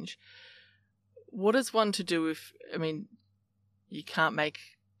change. What is one to do if, I mean, you can't make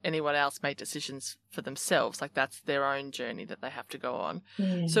anyone else make decisions for themselves. Like that's their own journey that they have to go on.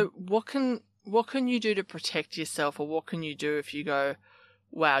 Yeah. So what can you do to protect yourself, or what can you do if you go,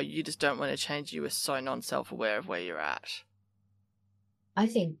 wow, you just don't want to change, you are so non-self-aware of where you're at? I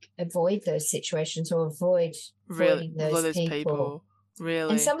think avoid those situations, or avoiding those people. Really.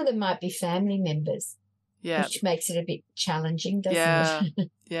 And some of them might be family members. Yeah. Which makes it a bit challenging, doesn't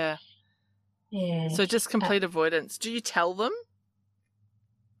it? Yeah. Yeah. So just complete avoidance. Do you tell them?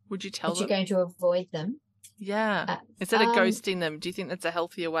 Would you tell them? You're going to avoid them? Yeah. Instead of ghosting them, do you think that's a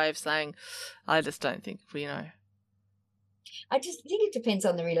healthier way of saying, I just don't think we know? I just think it depends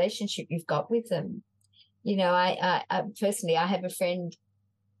on the relationship you've got with them. You know, I personally, I have a friend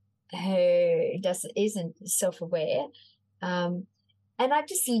who isn't self-aware, and I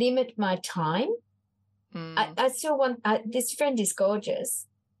just limit my time. I still want, this friend is gorgeous,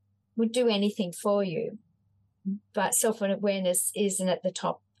 would do anything for you, but self-awareness isn't at the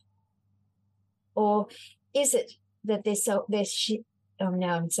top. Or is it that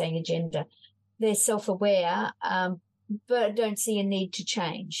now I'm saying agenda, they're self-aware, but don't see a need to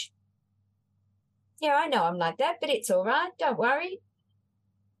change. Yeah, I know I'm like that, but it's all right. Don't worry.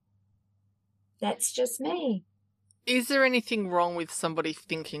 That's just me. Is there anything wrong with somebody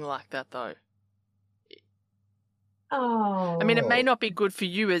thinking like that, though? Oh. I mean, it may not be good for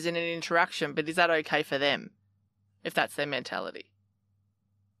you as in an interaction, but is that okay for them if that's their mentality?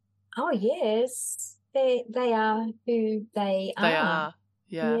 Oh, yes. They are who they are. They are,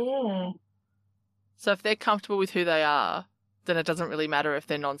 yeah. Yeah. So if they're comfortable with who they are, then it doesn't really matter if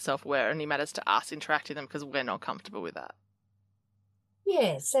they're non-self-aware. It only matters to us interacting with them because we're not comfortable with that.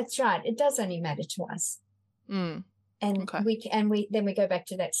 Yes, that's right. It does only matter to us. And okay. we go back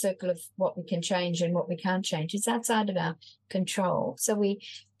to that circle of what we can change and what we can't change. It's outside of our control. So we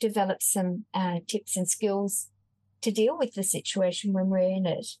develop some tips and skills to deal with the situation when we're in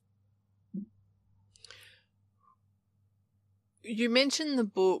it. You mentioned the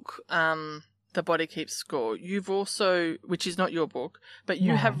book, The Body Keeps Score. You've also, which is not your book, but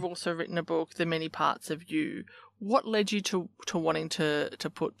you have also written a book, The Many Parts of You. What led you to wanting to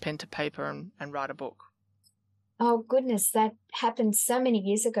put pen to paper and write a book? Oh, goodness, that happened so many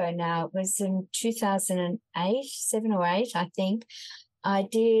years ago now. It was in 2008, 7 or 8, I think. I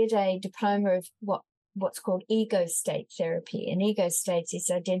did a diploma of what's called ego state therapy. And ego states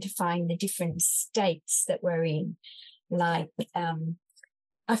is identifying the different states that we're in. Like,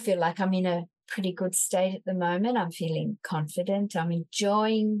 I feel like I'm in a pretty good state at the moment. I'm feeling confident. I'm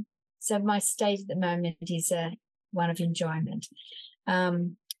enjoying. So my state at the moment is one of enjoyment.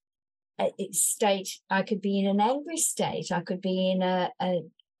 State, I could be in an angry state. I could be in a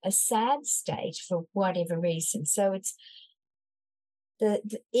sad state for whatever reason. So it's the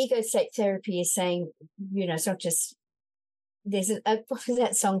ego state therapy is saying, you know, it's not just, there's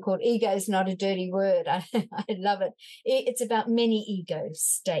that song called Ego is Not a Dirty Word. I love it. It's about many ego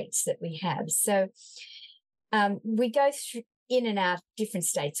states that we have. So we go through in and out different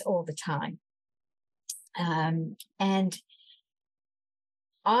states all the time. And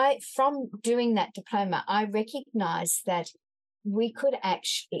from doing that diploma, I recognized that we could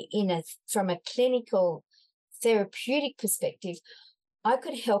actually, from a clinical therapeutic perspective, I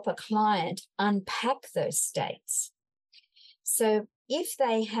could help a client unpack those states. So if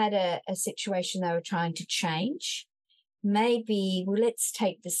they had a situation they were trying to change, maybe, well, let's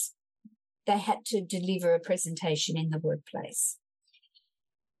take this, they had to deliver a presentation in the workplace.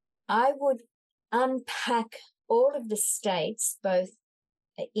 I would unpack all of the states, both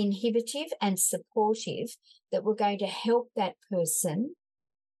inhibitive and supportive, that were going to help that person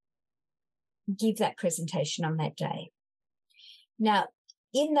give that presentation on that day. Now,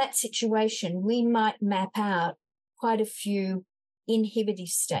 in that situation, we might map out quite a few inhibitive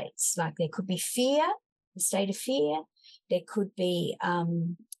states, like there could be fear, a state of fear. There could be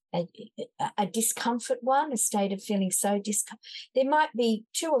a discomfort one, a state of feeling so discomfort. There might be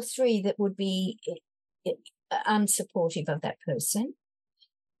 2 or 3 that would be unsupportive of that person,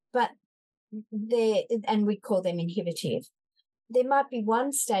 but and we call them inhibitive. There might be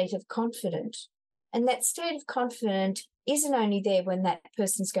one state of confident, and that state of confident isn't only there when that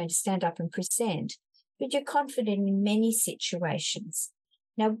person's going to stand up and present, but you're confident in many situations.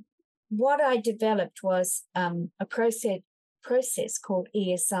 Now, what I developed was a process called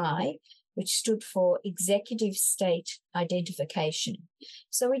ESI, which stood for Executive State Identification.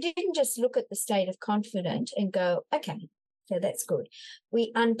 So we didn't just look at the state of confident and go, okay, so that's good.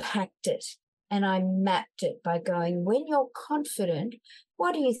 We unpacked it, and I mapped it by going, when you're confident,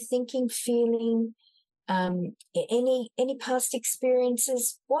 what are you thinking, feeling, any past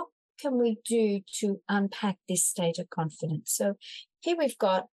experiences? What can we do to unpack this state of confidence? So here we've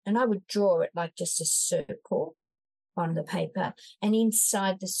got, and I would draw it like just a circle on the paper, and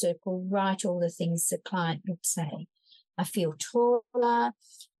inside the circle write all the things the client would say. I feel taller.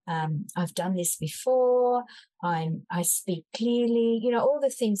 I've done this before. I speak clearly. All the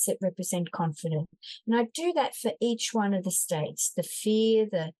things that represent confidence. And I do that for each one of the states: the fear,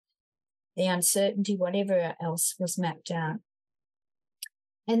 the uncertainty, whatever else was mapped out.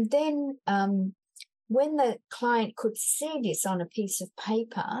 And then when the client could see this on a piece of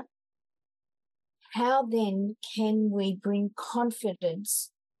paper, how then can we bring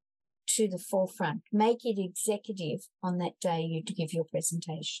confidence to the forefront, make it executive on that day you to give your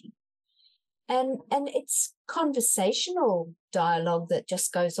presentation? And it's conversational dialogue that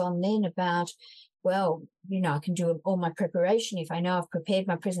just goes on then about, well, I can do all my preparation. If I know I've prepared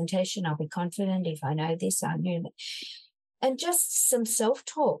my presentation, I'll be confident. If I know this, I knew that. And just some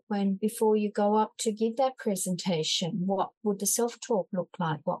self-talk before you go up to give that presentation. What would the self-talk look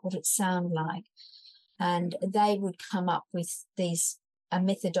like? What would it sound like? And they would come up with a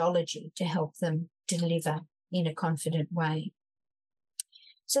methodology to help them deliver in a confident way.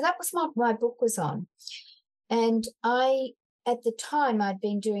 So that was what my book was on. And at the time, I'd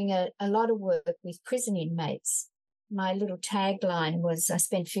been doing a lot of work with prison inmates. My little tagline was, I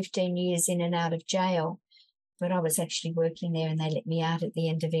spent 15 years in and out of jail, but I was actually working there and they let me out at the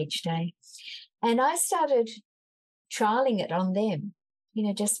end of each day. And I started trialing it on them,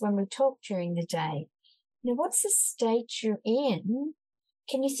 just when we talked during the day. What's the state you're in?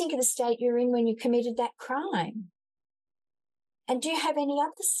 Can you think of the state you're in when you committed that crime? And do you have any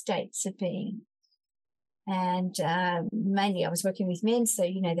other states of being? And mainly I was working with men, so,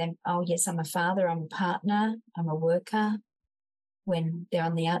 oh, yes, I'm a father, I'm a partner, I'm a worker when they're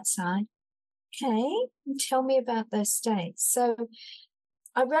on the outside. Okay, tell me about those states. So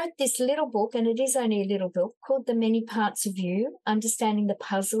I wrote this little book, and it is only a little book, called The Many Parts of You, Understanding the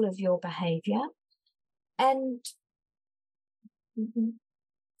Puzzle of Your Behaviour. And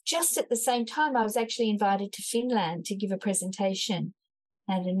just at the same time, I was actually invited to Finland to give a presentation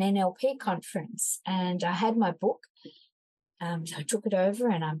at an NLP conference. And I had my book. So I took it over,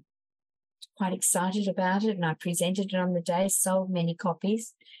 and I'm quite excited about it. And I presented it on the day, sold many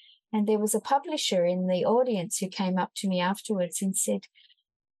copies. And there was a publisher in the audience who came up to me afterwards and said,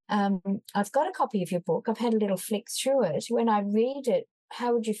 I've got a copy of your book. I've had a little flick through it. When I read it,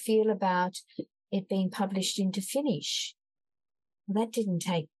 how would you feel about it being published into Finnish? Well, that didn't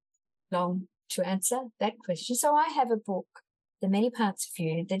take long to answer that question. So I have a book, The Many Parts of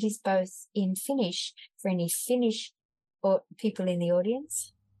You, that is both in Finnish for any Finnish or people in the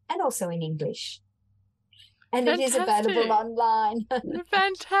audience, and also in English. And Fantastic. It is available online.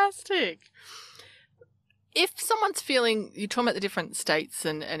 Fantastic. If someone's feeling, you're talking about the different states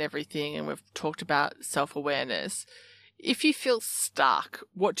and everything, and we've talked about self-awareness. If you feel stuck,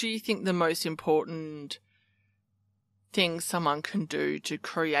 what do you think the most important thing someone can do to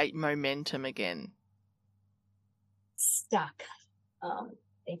create momentum again? Stuck.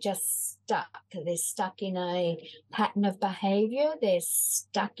 They're just stuck. They're stuck in a pattern of behaviour. They're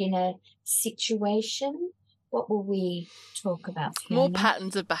stuck in a situation. What will we talk about, Fiona? More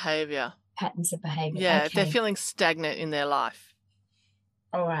patterns of behaviour. Patterns of behaviour. Yeah, okay. If they're feeling stagnant in their life.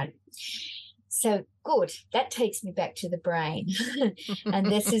 All right. So good. That takes me back to the brain. And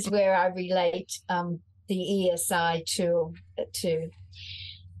this is where I relate the ESI to.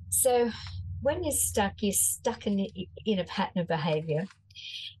 So when you're stuck in a pattern of behavior.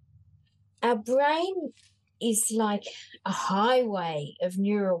 Our brain is like a highway of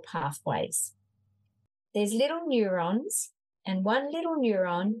neural pathways. There's little neurons, and one little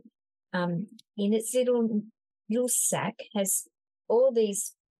neuron in its little sac has all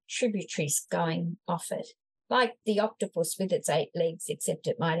these tributaries going off it, like the octopus with its 8 legs, except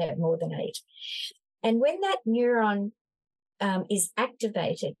it might have more than 8. And when that neuron is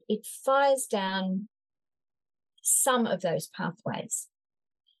activated, it fires down some of those pathways.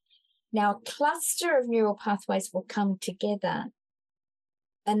 Now, a cluster of neural pathways will come together,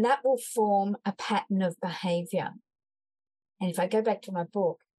 and that will form a pattern of behavior. And if I go back to my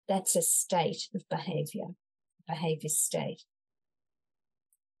book, that's a state of behavior state.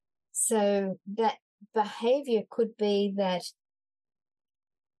 So that behavior could be that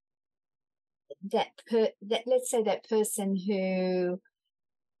let's say that person who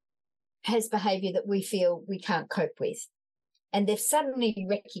has behavior that we feel we can't cope with, and they've suddenly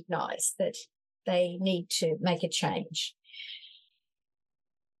recognized that they need to make a change.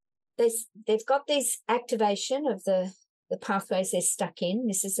 They've got this activation of the pathways they're stuck in.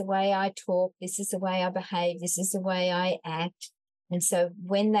 This is the way I talk. This is the way I behave. This is the way I act. And so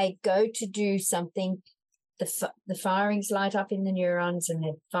when they go to do something, the firings light up in the neurons, and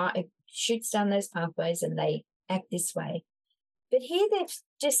it shoots down those pathways, and they act this way. But here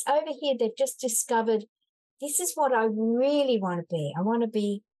they've just discovered, this is what I really want to be. I want to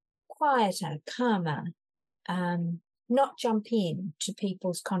be quieter, calmer, not jump in to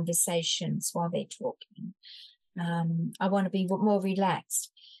people's conversations while they're talking. I want to be more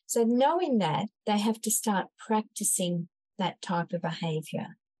relaxed. So knowing that, they have to start practicing that type of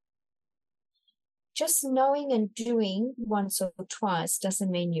behavior. Just knowing and doing once or twice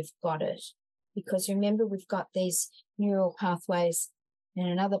doesn't mean you've got it, because remember, we've got these neural pathways in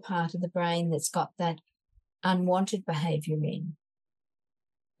another part of the brain that's got that unwanted behavior in.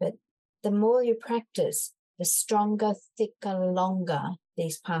 But the more you practice, the stronger, thicker, longer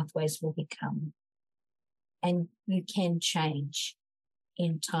these pathways will become. And you can change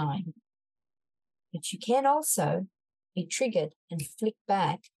in time. But you can also be triggered and flick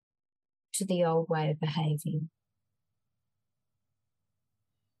back to the old way of behaving.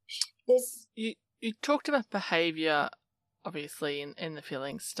 You talked about behaviour, obviously, in the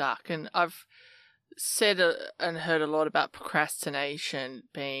feeling stuck, and I've said and heard a lot about procrastination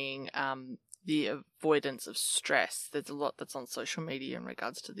being the avoidance of stress. There's a lot that's on social media in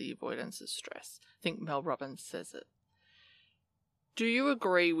regards to the avoidance of stress. I think Mel Robbins says it. Do you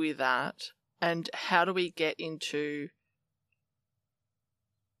agree with that? And how do we get into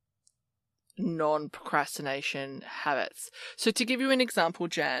non-procrastination habits? So to give you an example,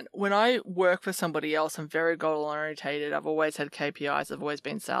 Jan, when I work for somebody else, I'm very goal-orientated. I've always had KPIs. I've always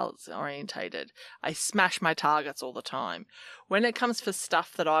been sales-orientated. I smash my targets all the time. When it comes for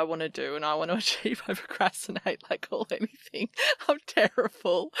stuff that I want to do and I want to achieve, I procrastinate like all anything. I'm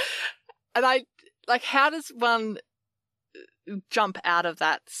terrible. And how does one jump out of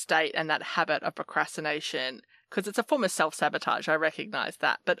that state and that habit of procrastination? Because it's a form of self-sabotage, I recognise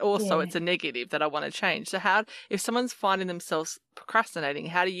that, but also It's a negative that I want to change. So if someone's finding themselves procrastinating,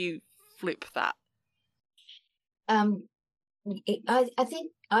 how do you flip that? I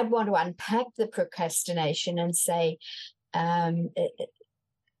think I'd want to unpack the procrastination and say,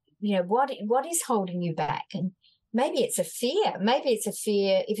 what is holding you back? And maybe it's a fear. Maybe it's a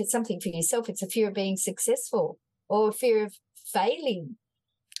fear, if it's something for yourself, it's a fear of being successful or a fear of failing.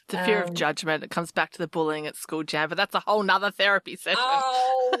 The fear of judgment. It comes back to the bullying at school, Jan, but that's a whole nother therapy session.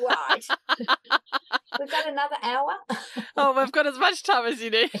 Oh, right. We've got another hour. Oh, we've got as much time as you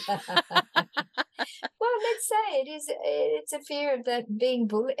need. Well, let's say it's a fear of that being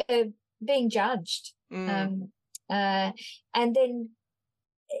judged. And then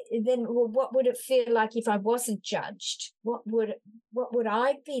well, what would it feel like if I wasn't judged? What would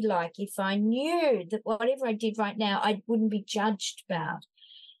I be like if I knew that whatever I did right now, I wouldn't be judged about?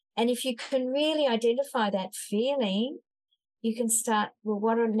 And if you can really identify that feeling, you can start, well,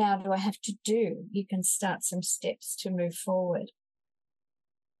 what now do I have to do? You can start some steps to move forward.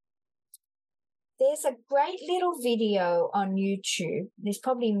 There's a great little video on YouTube. There's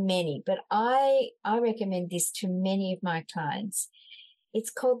probably many, but I recommend this to many of my clients.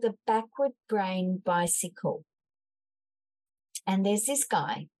 It's called the Backward Brain Bicycle. And there's this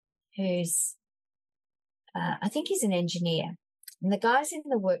guy who's, I think he's an engineer. And the guys in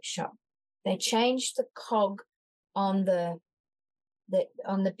the workshop, they changed the cog on the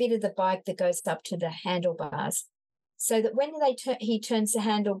on the bit of the bike that goes up to the handlebars, so that when he turns the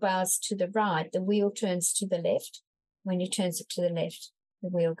handlebars to the right, the wheel turns to the left. When he turns it to the left, the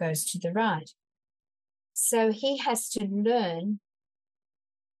wheel goes to the right. So he has to learn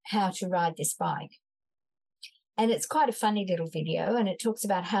how to ride this bike. And it's quite a funny little video, and it talks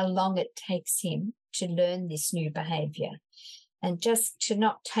about how long it takes him to learn this new behaviour. And just to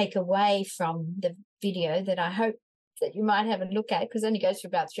not take away from the video that I hope that you might have a look at, because it only goes for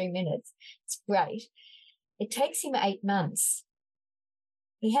about 3 minutes. It's great. It takes him 8 months.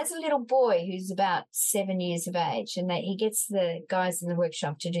 He has a little boy who's about 7 years of age, and he gets the guys in the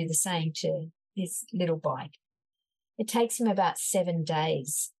workshop to do the same to his little bike. It takes him about 7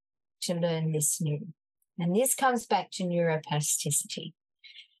 days to learn this new. And this comes back to neuroplasticity.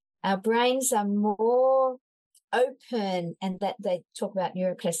 Our brains are more open, and that they talk about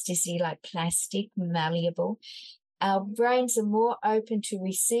neuroplasticity like plastic, malleable. Our brains are more open to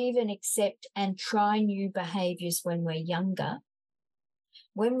receive and accept and try new behaviours when we're younger.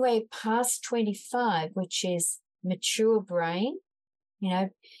 When we're past 25, which is mature brain,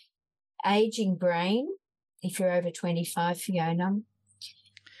 aging brain, if you're over 25, Fiona.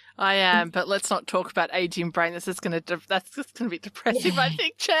 I am, but let's not talk about aging brain. That's just going to be depressing, I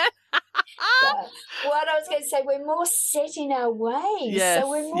think, Jen. What I was going to say, we're more set in our ways. Yes, so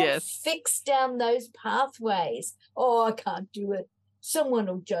we're more fixed down those pathways. Oh, I can't do it. Someone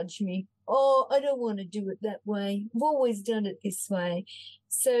will judge me. Oh, I don't want to do it that way. I've always done it this way.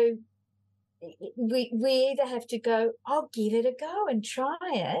 So we either have to go, I'll give it a go and try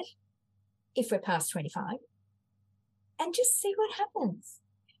it if we're past 25 and just see what happens.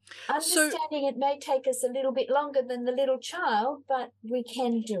 Understanding it may take us a little bit longer than the little child, but we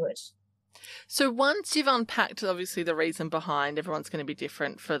can do it. So once you've unpacked, obviously, the reason behind everyone's going to be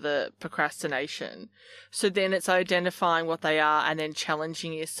different for the procrastination, so then it's identifying what they are and then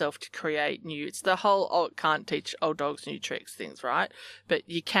challenging yourself to create new. It's the whole, can't teach old dogs new tricks things, right? But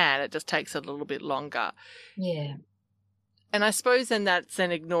you can. It just takes a little bit longer. Yeah. And I suppose then that's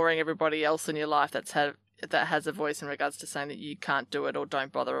then ignoring everybody else in your life that has a voice in regards to saying that you can't do it or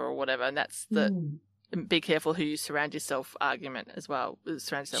don't bother or whatever. And that's the be careful who you surround yourself argument as well.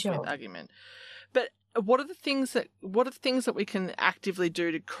 Surround yourself with argument. But what are the things that we can actively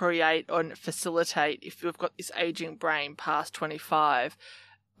do to create and facilitate, if we've got this aging brain past 25,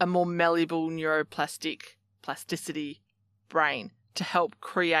 a more malleable plasticity brain to help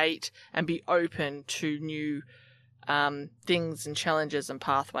create and be open to new things and challenges and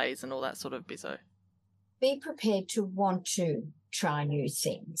pathways and all that sort of bizzo? Be prepared to want to try new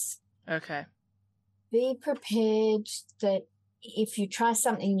things. Okay. Be prepared that if you try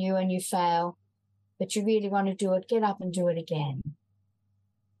something new and you fail, but you really want to do it, get up and do it again.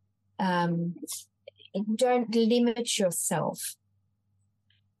 Don't limit yourself.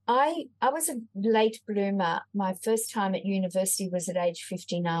 I was a late bloomer. My first time at university was at age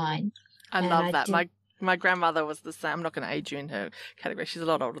 59. I love that. My grandmother was the same. I'm not going to age you in her category. She's a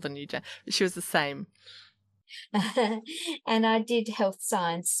lot older than you, Jen. She was the same. And I did health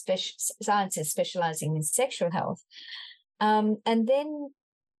sciences, specialising in sexual health. And then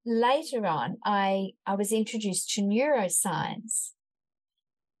later on, I was introduced to neuroscience.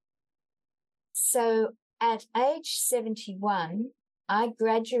 So at age 71, I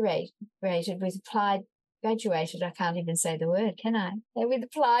graduated with applied, I can't even say the word, can I? With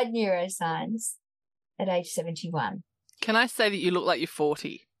applied neuroscience at age 71. Can I say that you look like you're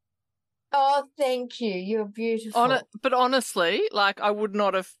 40? Oh, thank you. You're beautiful. But honestly, I would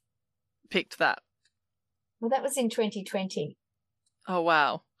not have picked that. Well, that was in 2020. Oh,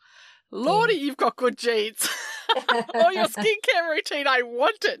 wow. Lordy, you've got good genes. Oh, your skincare routine, I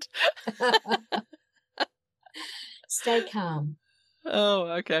want it. Stay calm. Oh,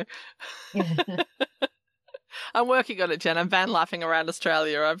 okay. I'm working on it, Jen. I'm van lifing around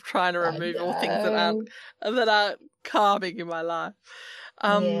Australia. I'm trying to remove all things that aren't calming in my life.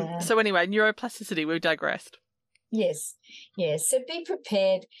 So anyway, neuroplasticity, we've digressed. Yes. So be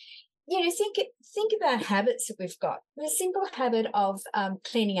prepared. Think about habits that we've got. The simple habit of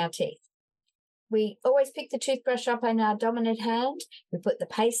cleaning our teeth. We always pick the toothbrush up in our dominant hand. We put the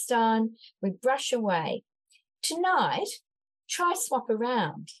paste on. We brush away. Tonight, try swap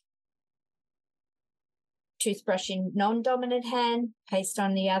around. Toothbrush in non-dominant hand, paste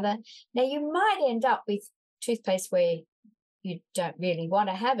on the other. Now, you might end up with toothpaste where you don't really want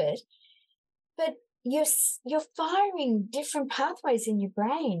to have it, but you're firing different pathways in your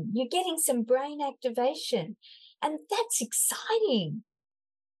brain. You're getting some brain activation, and that's exciting.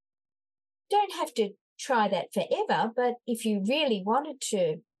 Don't have to try that forever, but if you really wanted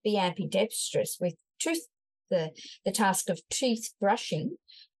to be ambidextrous with the task of toothbrushing.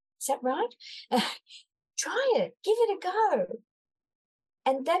 Is that right? Try it. Give it a go.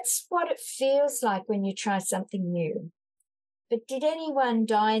 And that's what it feels like when you try something new. But did anyone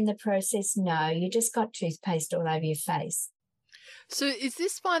die in the process? No, you just got toothpaste all over your face. So is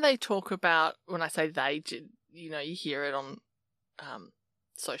this why they talk about, when I say they, you know, you hear it on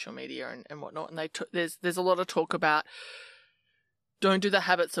social media and whatnot, and there's a lot of talk about don't do the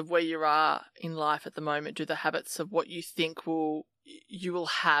habits of where you are in life at the moment, do the habits of what you think you will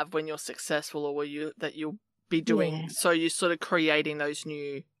have when you're successful, or that you'll be doing. Yeah. So you're sort of creating those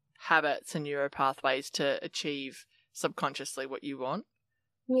new habits and neuro pathways to achieve subconsciously what you want.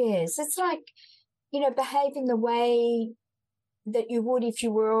 Yes, it's like, you know, behaving the way that you would if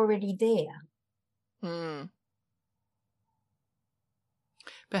you were already there.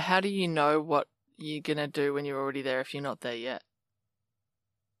 But how do you know what you're going to do when you're already there if you're not there yet?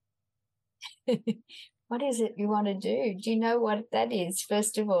 What is it you want to do? Do you know what that is?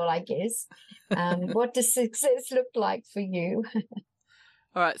 First of all, I guess. What does success look like for you?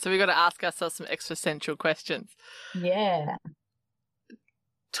 All right, so we've got to ask ourselves some existential questions. Yeah.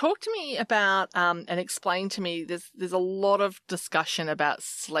 Talk to me about and explain to me, there's a lot of discussion about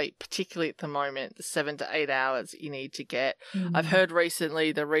sleep, particularly at the moment, the 7 to 8 hours you need to get. I've heard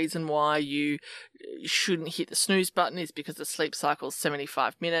recently the reason why you shouldn't hit the snooze button is because the sleep cycle is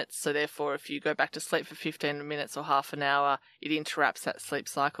 75 minutes. So therefore, if you go back to sleep for 15 minutes or half an hour, it interrupts that sleep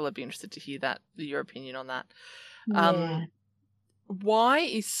cycle. I'd be interested to hear your opinion on that. Yeah. Why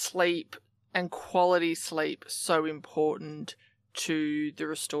is sleep and quality sleep so important to the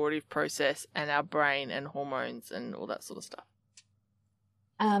restorative process and our brain and hormones and all that sort of stuff?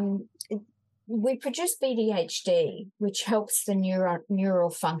 We produce BDHD, which helps the neural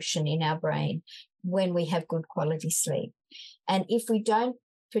function in our brain when we have good quality sleep. And if we don't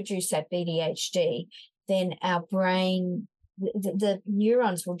produce that BDHD, then our brain, the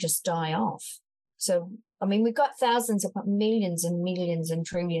neurons will just die off. So, I mean, we've got thousands of millions and millions and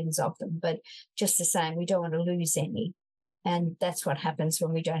trillions of them, but just the same, we don't want to lose any. And that's what happens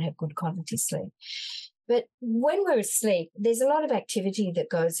when we don't have good quality sleep. But when we're asleep, there's a lot of activity that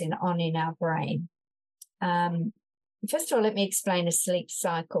goes on in our brain. First of all, let me explain a sleep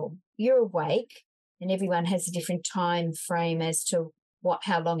cycle. You're awake, and everyone has a different time frame as to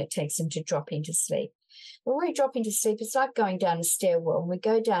how long it takes them to drop into sleep. When we drop into sleep, it's like going down a stairwell, and we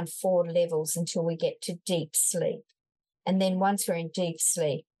go down 4 levels until we get to deep sleep. And then once we're in deep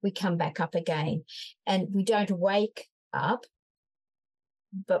sleep, we come back up again, and we don't wake up,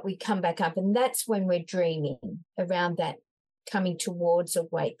 but we come back up, and that's when we're dreaming, around that coming towards a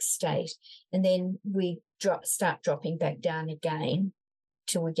wake state, and then we start dropping back down again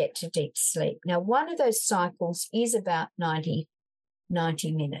till we get to deep sleep. Now, one of those cycles is about 90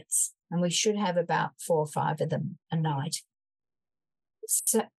 minutes, and we should have about 4 or 5 of them a night.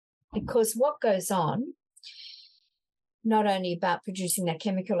 So, because what goes on, not only about producing that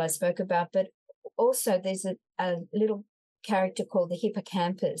chemical I spoke about, but also there's a little character called the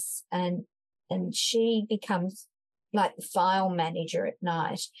hippocampus, and she becomes like the file manager at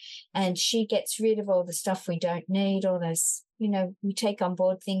night, and she gets rid of all the stuff we don't need, all those, you know, we take on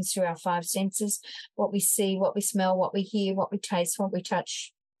board things through our 5 senses, what we see, what we smell, what we hear, what we taste, what we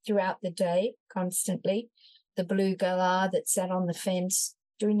touch throughout the day constantly. The blue galah that sat on the fence,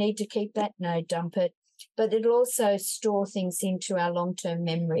 do we need to keep that? No, dump it. But it'll also store things into our long-term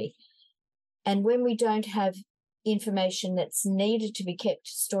memory. And when we don't have information that's needed to be kept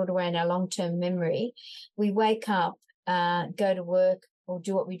stored away in our long-term memory, we wake up, go to work or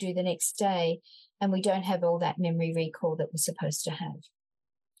do what we do the next day, and we don't have all that memory recall that we're supposed to have.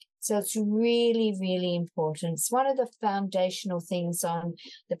 So it's really, really important. It's one of the foundational things on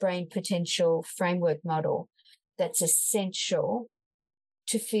the brain potential framework model that's essential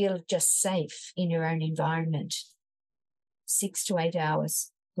to feel just safe in your own environment. 6 to 8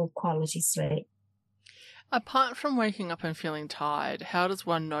 hours of quality sleep. Apart from waking up and feeling tired, how does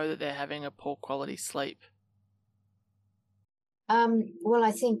one know that they're having a poor quality sleep? Well,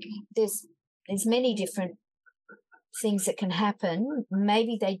 I think there's many different things that can happen.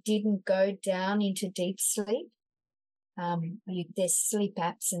 Maybe they didn't go down into deep sleep. There's sleep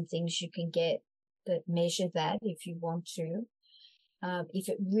apps and things you can get that measure that if you want to. If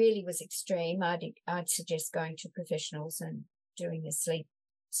it really was extreme, I'd suggest going to professionals and doing a sleep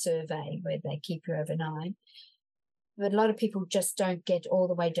survey where they keep you overnight. But a lot of people just don't get all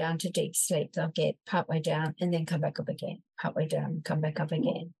the way down to deep sleep. They'll get partway down and then come back up again, partway down and come back up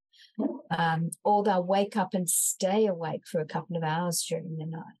again. Or they'll wake up and stay awake for a couple of hours during the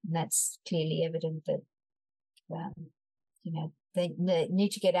night. And that's clearly evident that, They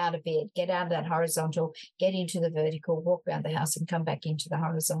need to get out of bed, get out of that horizontal, get into the vertical, walk around the house and come back into the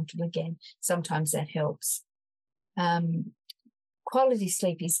horizontal again. Sometimes that helps. Quality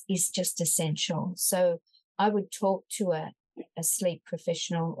sleep is just essential. So I would talk to a sleep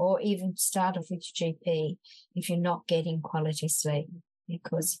professional, or even start off with your GP if you're not getting quality sleep,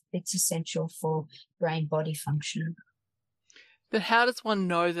 because it's essential for brain-body function. But how does one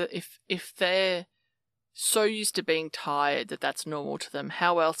know that if they're so used to being tired that that's normal to them,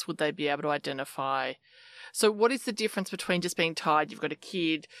 how else would they be able to identify? So what is the difference between just being tired? You've got a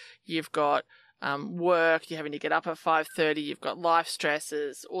kid, you've got work, you're having to get up at 5:30, you've got life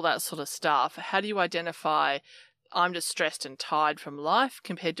stresses, all that sort of stuff. How do you identify I'm just stressed and tired from life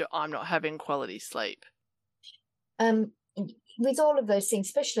compared to I'm not having quality sleep? With all of those things,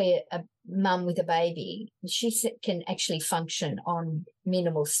 especially a mum with a baby, she can actually function on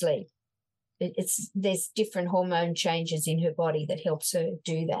minimal sleep. There's different hormone changes in her body that helps her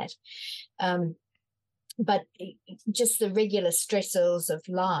do that. But just the regular stressors of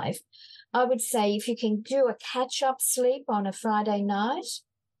life, I would say if you can do a catch-up sleep on a Friday night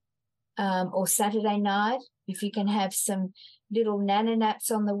or Saturday night, if you can have some little nana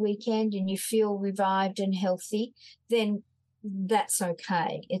naps on the weekend and you feel revived and healthy, then that's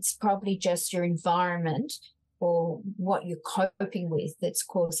okay. It's probably just your environment or what you're coping with that's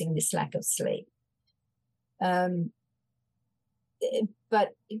causing this lack of sleep. But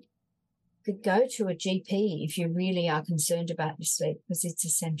go to a GP if you really are concerned about your sleep, because it's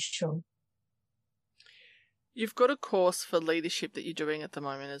essential. You've got a course for leadership that you're doing at the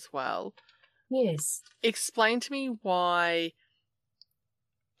moment as well. Yes. Explain to me why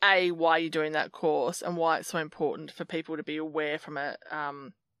you're doing that course and why it's so important for people to be aware from a,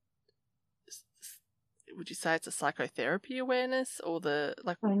 would you say it's a psychotherapy awareness, or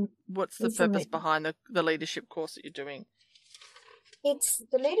what's the purpose behind the leadership course that you're doing? It's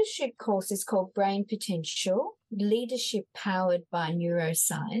the leadership course is called Brain Potential, Leadership Powered by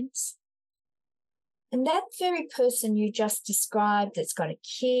Neuroscience. And that very person you just described that's got a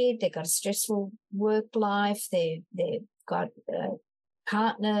kid, they've got a stressful work life, they've got a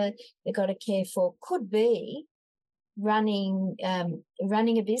partner they've got to care for, could be running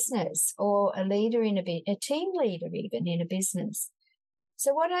a business, or a leader in a team leader even in a business.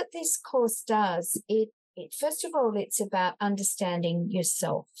 So what this course does, it first of all, it's about understanding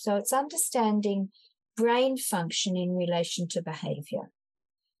yourself. So it's understanding brain function in relation to behavior.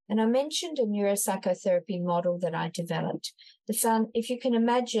 And I mentioned a neuropsychotherapy model that I developed. If you can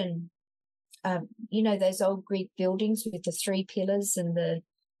imagine, those old Greek buildings with the 3 pillars and the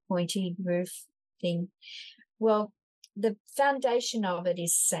pointy roof thing. Well, the foundation of it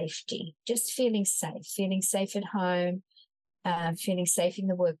is safety, just feeling safe at home, feeling safe in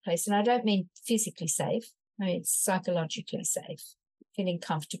the workplace. And I don't mean physically safe. I mean, it's psychologically safe, feeling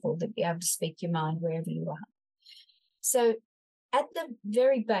comfortable to be able to speak your mind wherever you are. So at the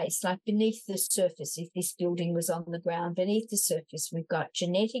very base, like beneath the surface, if this building was on the ground, beneath the surface, we've got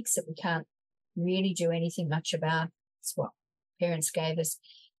genetics that we can't really do anything much about. It's what parents gave us,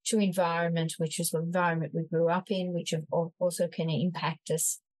 to environment, which is the environment we grew up in, which also can impact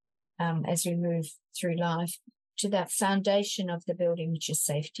us as we move through life, to that foundation of the building, which is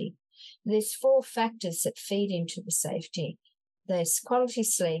safety. There's 4 factors that feed into the safety. There's quality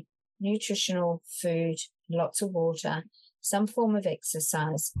sleep, nutritional food, lots of water, some form of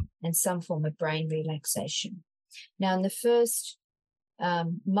exercise, and some form of brain relaxation. Now, in the first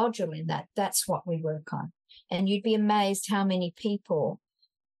module in that's what we work on. And you'd be amazed how many people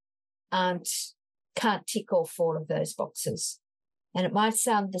can't tick off all of those boxes. And it might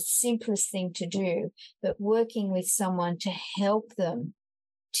sound the simplest thing to do, but working with someone to help them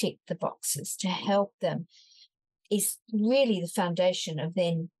tick the boxes, to help them, is really the foundation of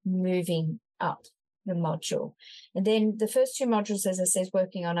then moving up the module. And then the first 2 modules, as I said,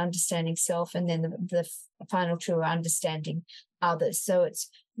 working on understanding self, and then the final 2 are understanding others. So it's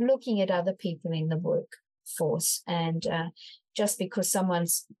looking at other people in the workforce. And just because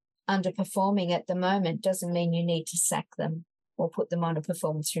someone's underperforming at the moment doesn't mean you need to sack them or put them on a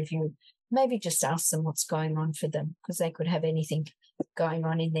performance review. Maybe just ask them what's going on for them, because they could have anything going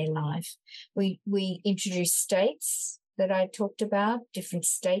on in their life. We introduce states that I talked about, different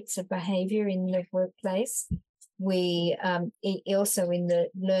states of behavior in the workplace. We also, in the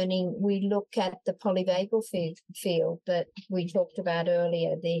learning, we look at the polyvagal field that we talked about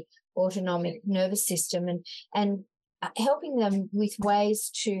earlier, the autonomic nervous system, and helping them with ways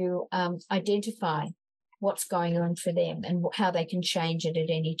to identify what's going on for them and how they can change it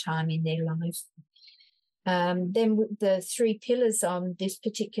at any time in their life. Then the 3 pillars on this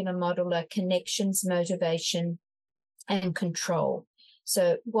particular model are connections, motivation, and control.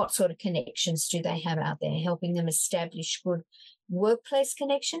 So what sort of connections do they have out there? Helping them establish good workplace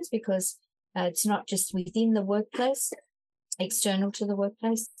connections, because it's not just within the workplace, external to the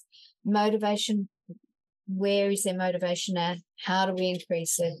workplace. Motivation, where is their motivation at? How do we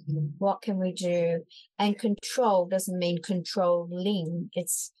increase it? What can we do? And control doesn't mean controlling.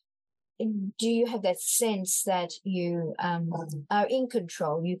 It's, do you have that sense that you are in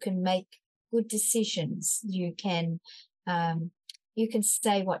control? You can make good decisions. You can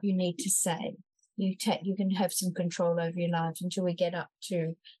say what you need to say. You can have some control over your life until we get up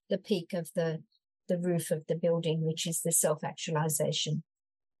to the peak of the roof of the building, which is the self-actualization,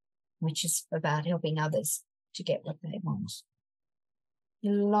 which is about helping others to get what they want. A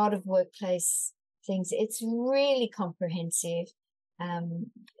lot of workplace things. It's really comprehensive.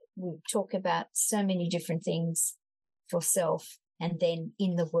 We talk about so many different things for self and then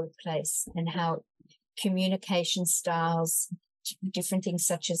in the workplace, and how communication styles, different things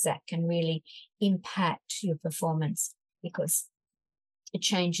such as that can really impact your performance, because it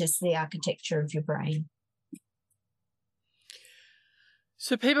changes the architecture of your brain.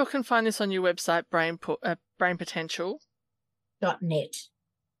 So people can find this on your website,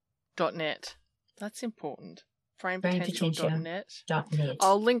 brainpotential.net. That's important. Brainpotential.net.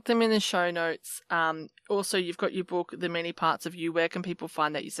 I'll link them in the show notes. Also, you've got your book, The Many Parts of You. Where can people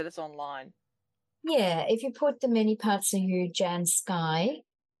find that? You said it's online. Yeah, if you put The Many Parts of You, Jan Skye,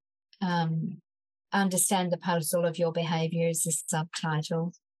 Understand the Puzzle of Your Behaviour is the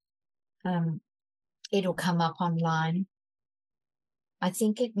subtitle. It'll come up online. I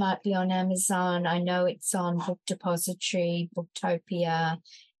think it might be on Amazon. I know it's on Book Depository, Booktopia,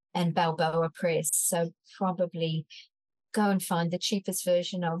 and Balboa Press. So probably go and find the cheapest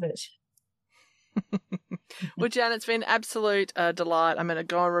version of it. Well, Jan, it's been an absolute delight. I'm going to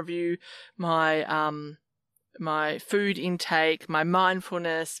go and review my my food intake, my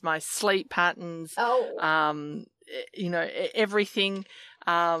mindfulness, my sleep patterns. Everything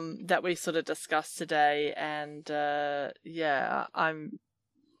that we sort of discussed today. And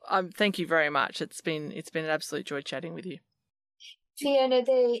I'm thank you very much. It's been an absolute joy chatting with you. Fiona,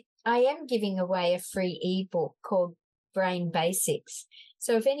 I am giving away a free ebook called Brain Basics.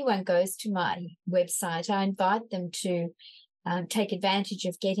 So if anyone goes to my website, I invite them to take advantage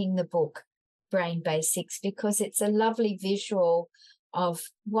of getting the book Brain Basics, because it's a lovely visual of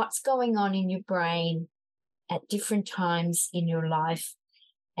what's going on in your brain at different times in your life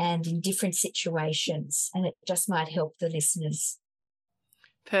and in different situations. And it just might help the listeners.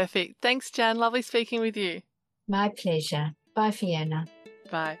 Perfect. Thanks, Jan. Lovely speaking with you. My pleasure. Bye, Fiona.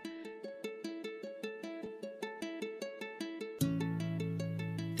 Bye.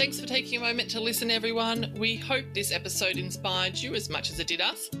 Thanks for taking a moment to listen, everyone. We hope this episode inspired you as much as it did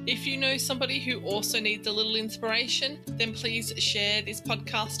us. If you know somebody who also needs a little inspiration, then please share this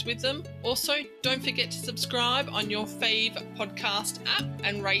podcast with them. Also, don't forget to subscribe on your fave podcast app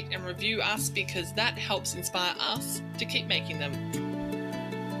and rate and review us, because that helps inspire us to keep making them.